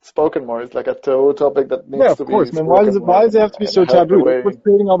to be spoken more. It's like a taboo topic that Yeah, needs of to be course, man. Why spoken why more does it have to be in a so healthy taboo? That's what's way.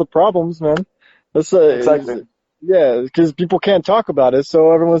 creating all the problems, man. That's Exactly. yeah, because people can't talk about it,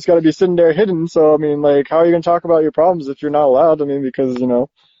 so everyone's got to be sitting there hidden. So I mean, like, how are you gonna talk about your problems if you're not allowed? I mean, because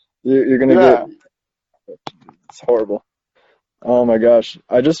you're gonna get Yeah. it's horrible. Oh my gosh,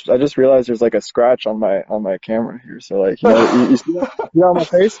 I just realized there's like a scratch on my camera here. So like, you see that? You see that on my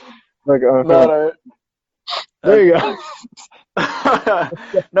face? Like, No, no. there Uh, you go.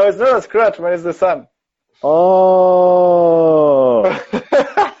 no, it's not a scratch, man. It's the sun. Oh,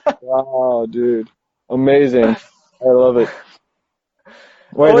 Oh wow, dude, amazing. I love it.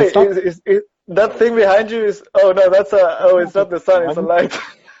 Wait, it's wait, not. that thing behind you is? Oh no, that's a. Oh, it's not the sun. It's a Sun. light.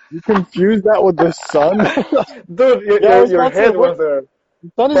 You confuse that with the sun? Dude, Yeah, I was your about to say, head what? was there.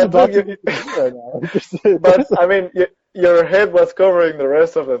 The sun is But look, about to disappear right now. but I mean, your head was covering the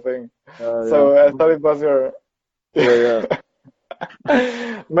rest of the thing. Yeah, So I thought it was your. yeah, yeah.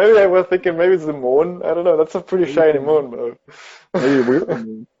 Maybe I was thinking maybe it's the moon. I don't know. That's a pretty shiny moon, bro. Maybe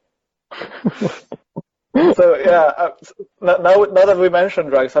weird. So yeah, now that we mentioned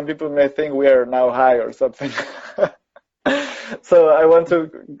drugs, some people may think we are now high or something. So I want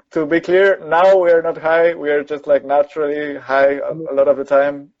to be clear. Now we are not high. We are just like naturally high a lot of the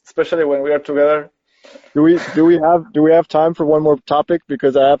time, especially when we are together. Do we have time for one more topic?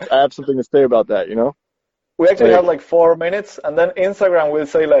 Because I have something to say about that, you know? We actually have Like, like 4 minutes, and then Instagram will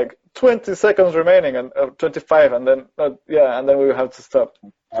say like 20 seconds remaining, and 25, and then yeah, and then we will have to stop.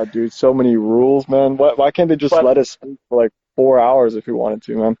 dude, so many rules, man. Why can't they just But let us speak for like 4 hours if we wanted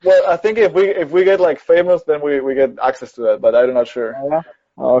to, man? well, I think if we get like famous, then we get access to that. But I'm not sure. Oh, yeah?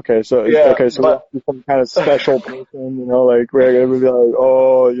 Oh, Yeah, okay, so we have but to be some kind of special person, like we're gonna be like,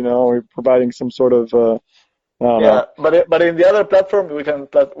 oh, we're providing some sort of I don't know. yeah, but in the other platform we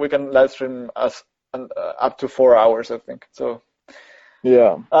can live stream us up to 4 hours, I think. So,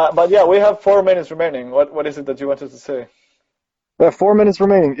 Yeah. but yeah, we have 4 minutes remaining. What is it that you wanted to say? We have 4 minutes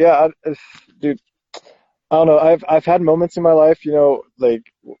remaining. Yeah, dude, I don't know. I've had moments in my life,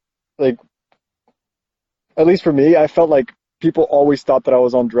 like at least for me, I felt like people always thought that I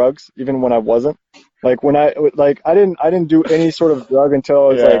was on drugs, even when I wasn't. Like when I didn't do any sort of drug until I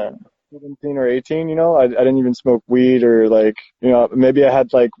was like Yeah, 17 or 18. I didn't even smoke weed or like maybe I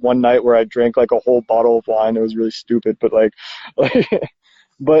had like one night where I drank like a whole bottle of wine. It was really stupid, but like like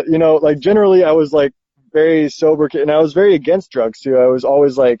but like generally I was like very sober kid, and I was very against drugs too. I was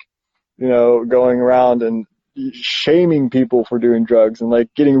always like going around and shaming people for doing drugs and like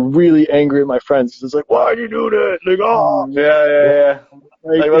getting really angry at my friends. It's like, why do you do that? Like, oh, yeah, yeah, yeah.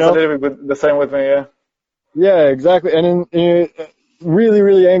 like, It was a little bit the same with me. Yeah. yeah, exactly. And then really,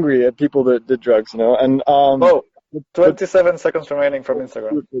 really angry at people that did drugs, and Oh, but 27 seconds remaining from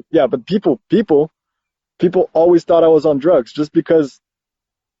Instagram. yeah, but people always thought I was on drugs just because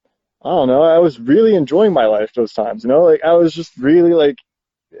I don't know. I was really enjoying my life those times, like I was just really like,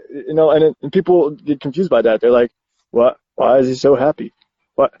 and people get confused by that. They're like, what? Why is he so happy?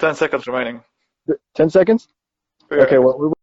 What? 10 seconds remaining. 10 seconds? Okay, Yeah. well,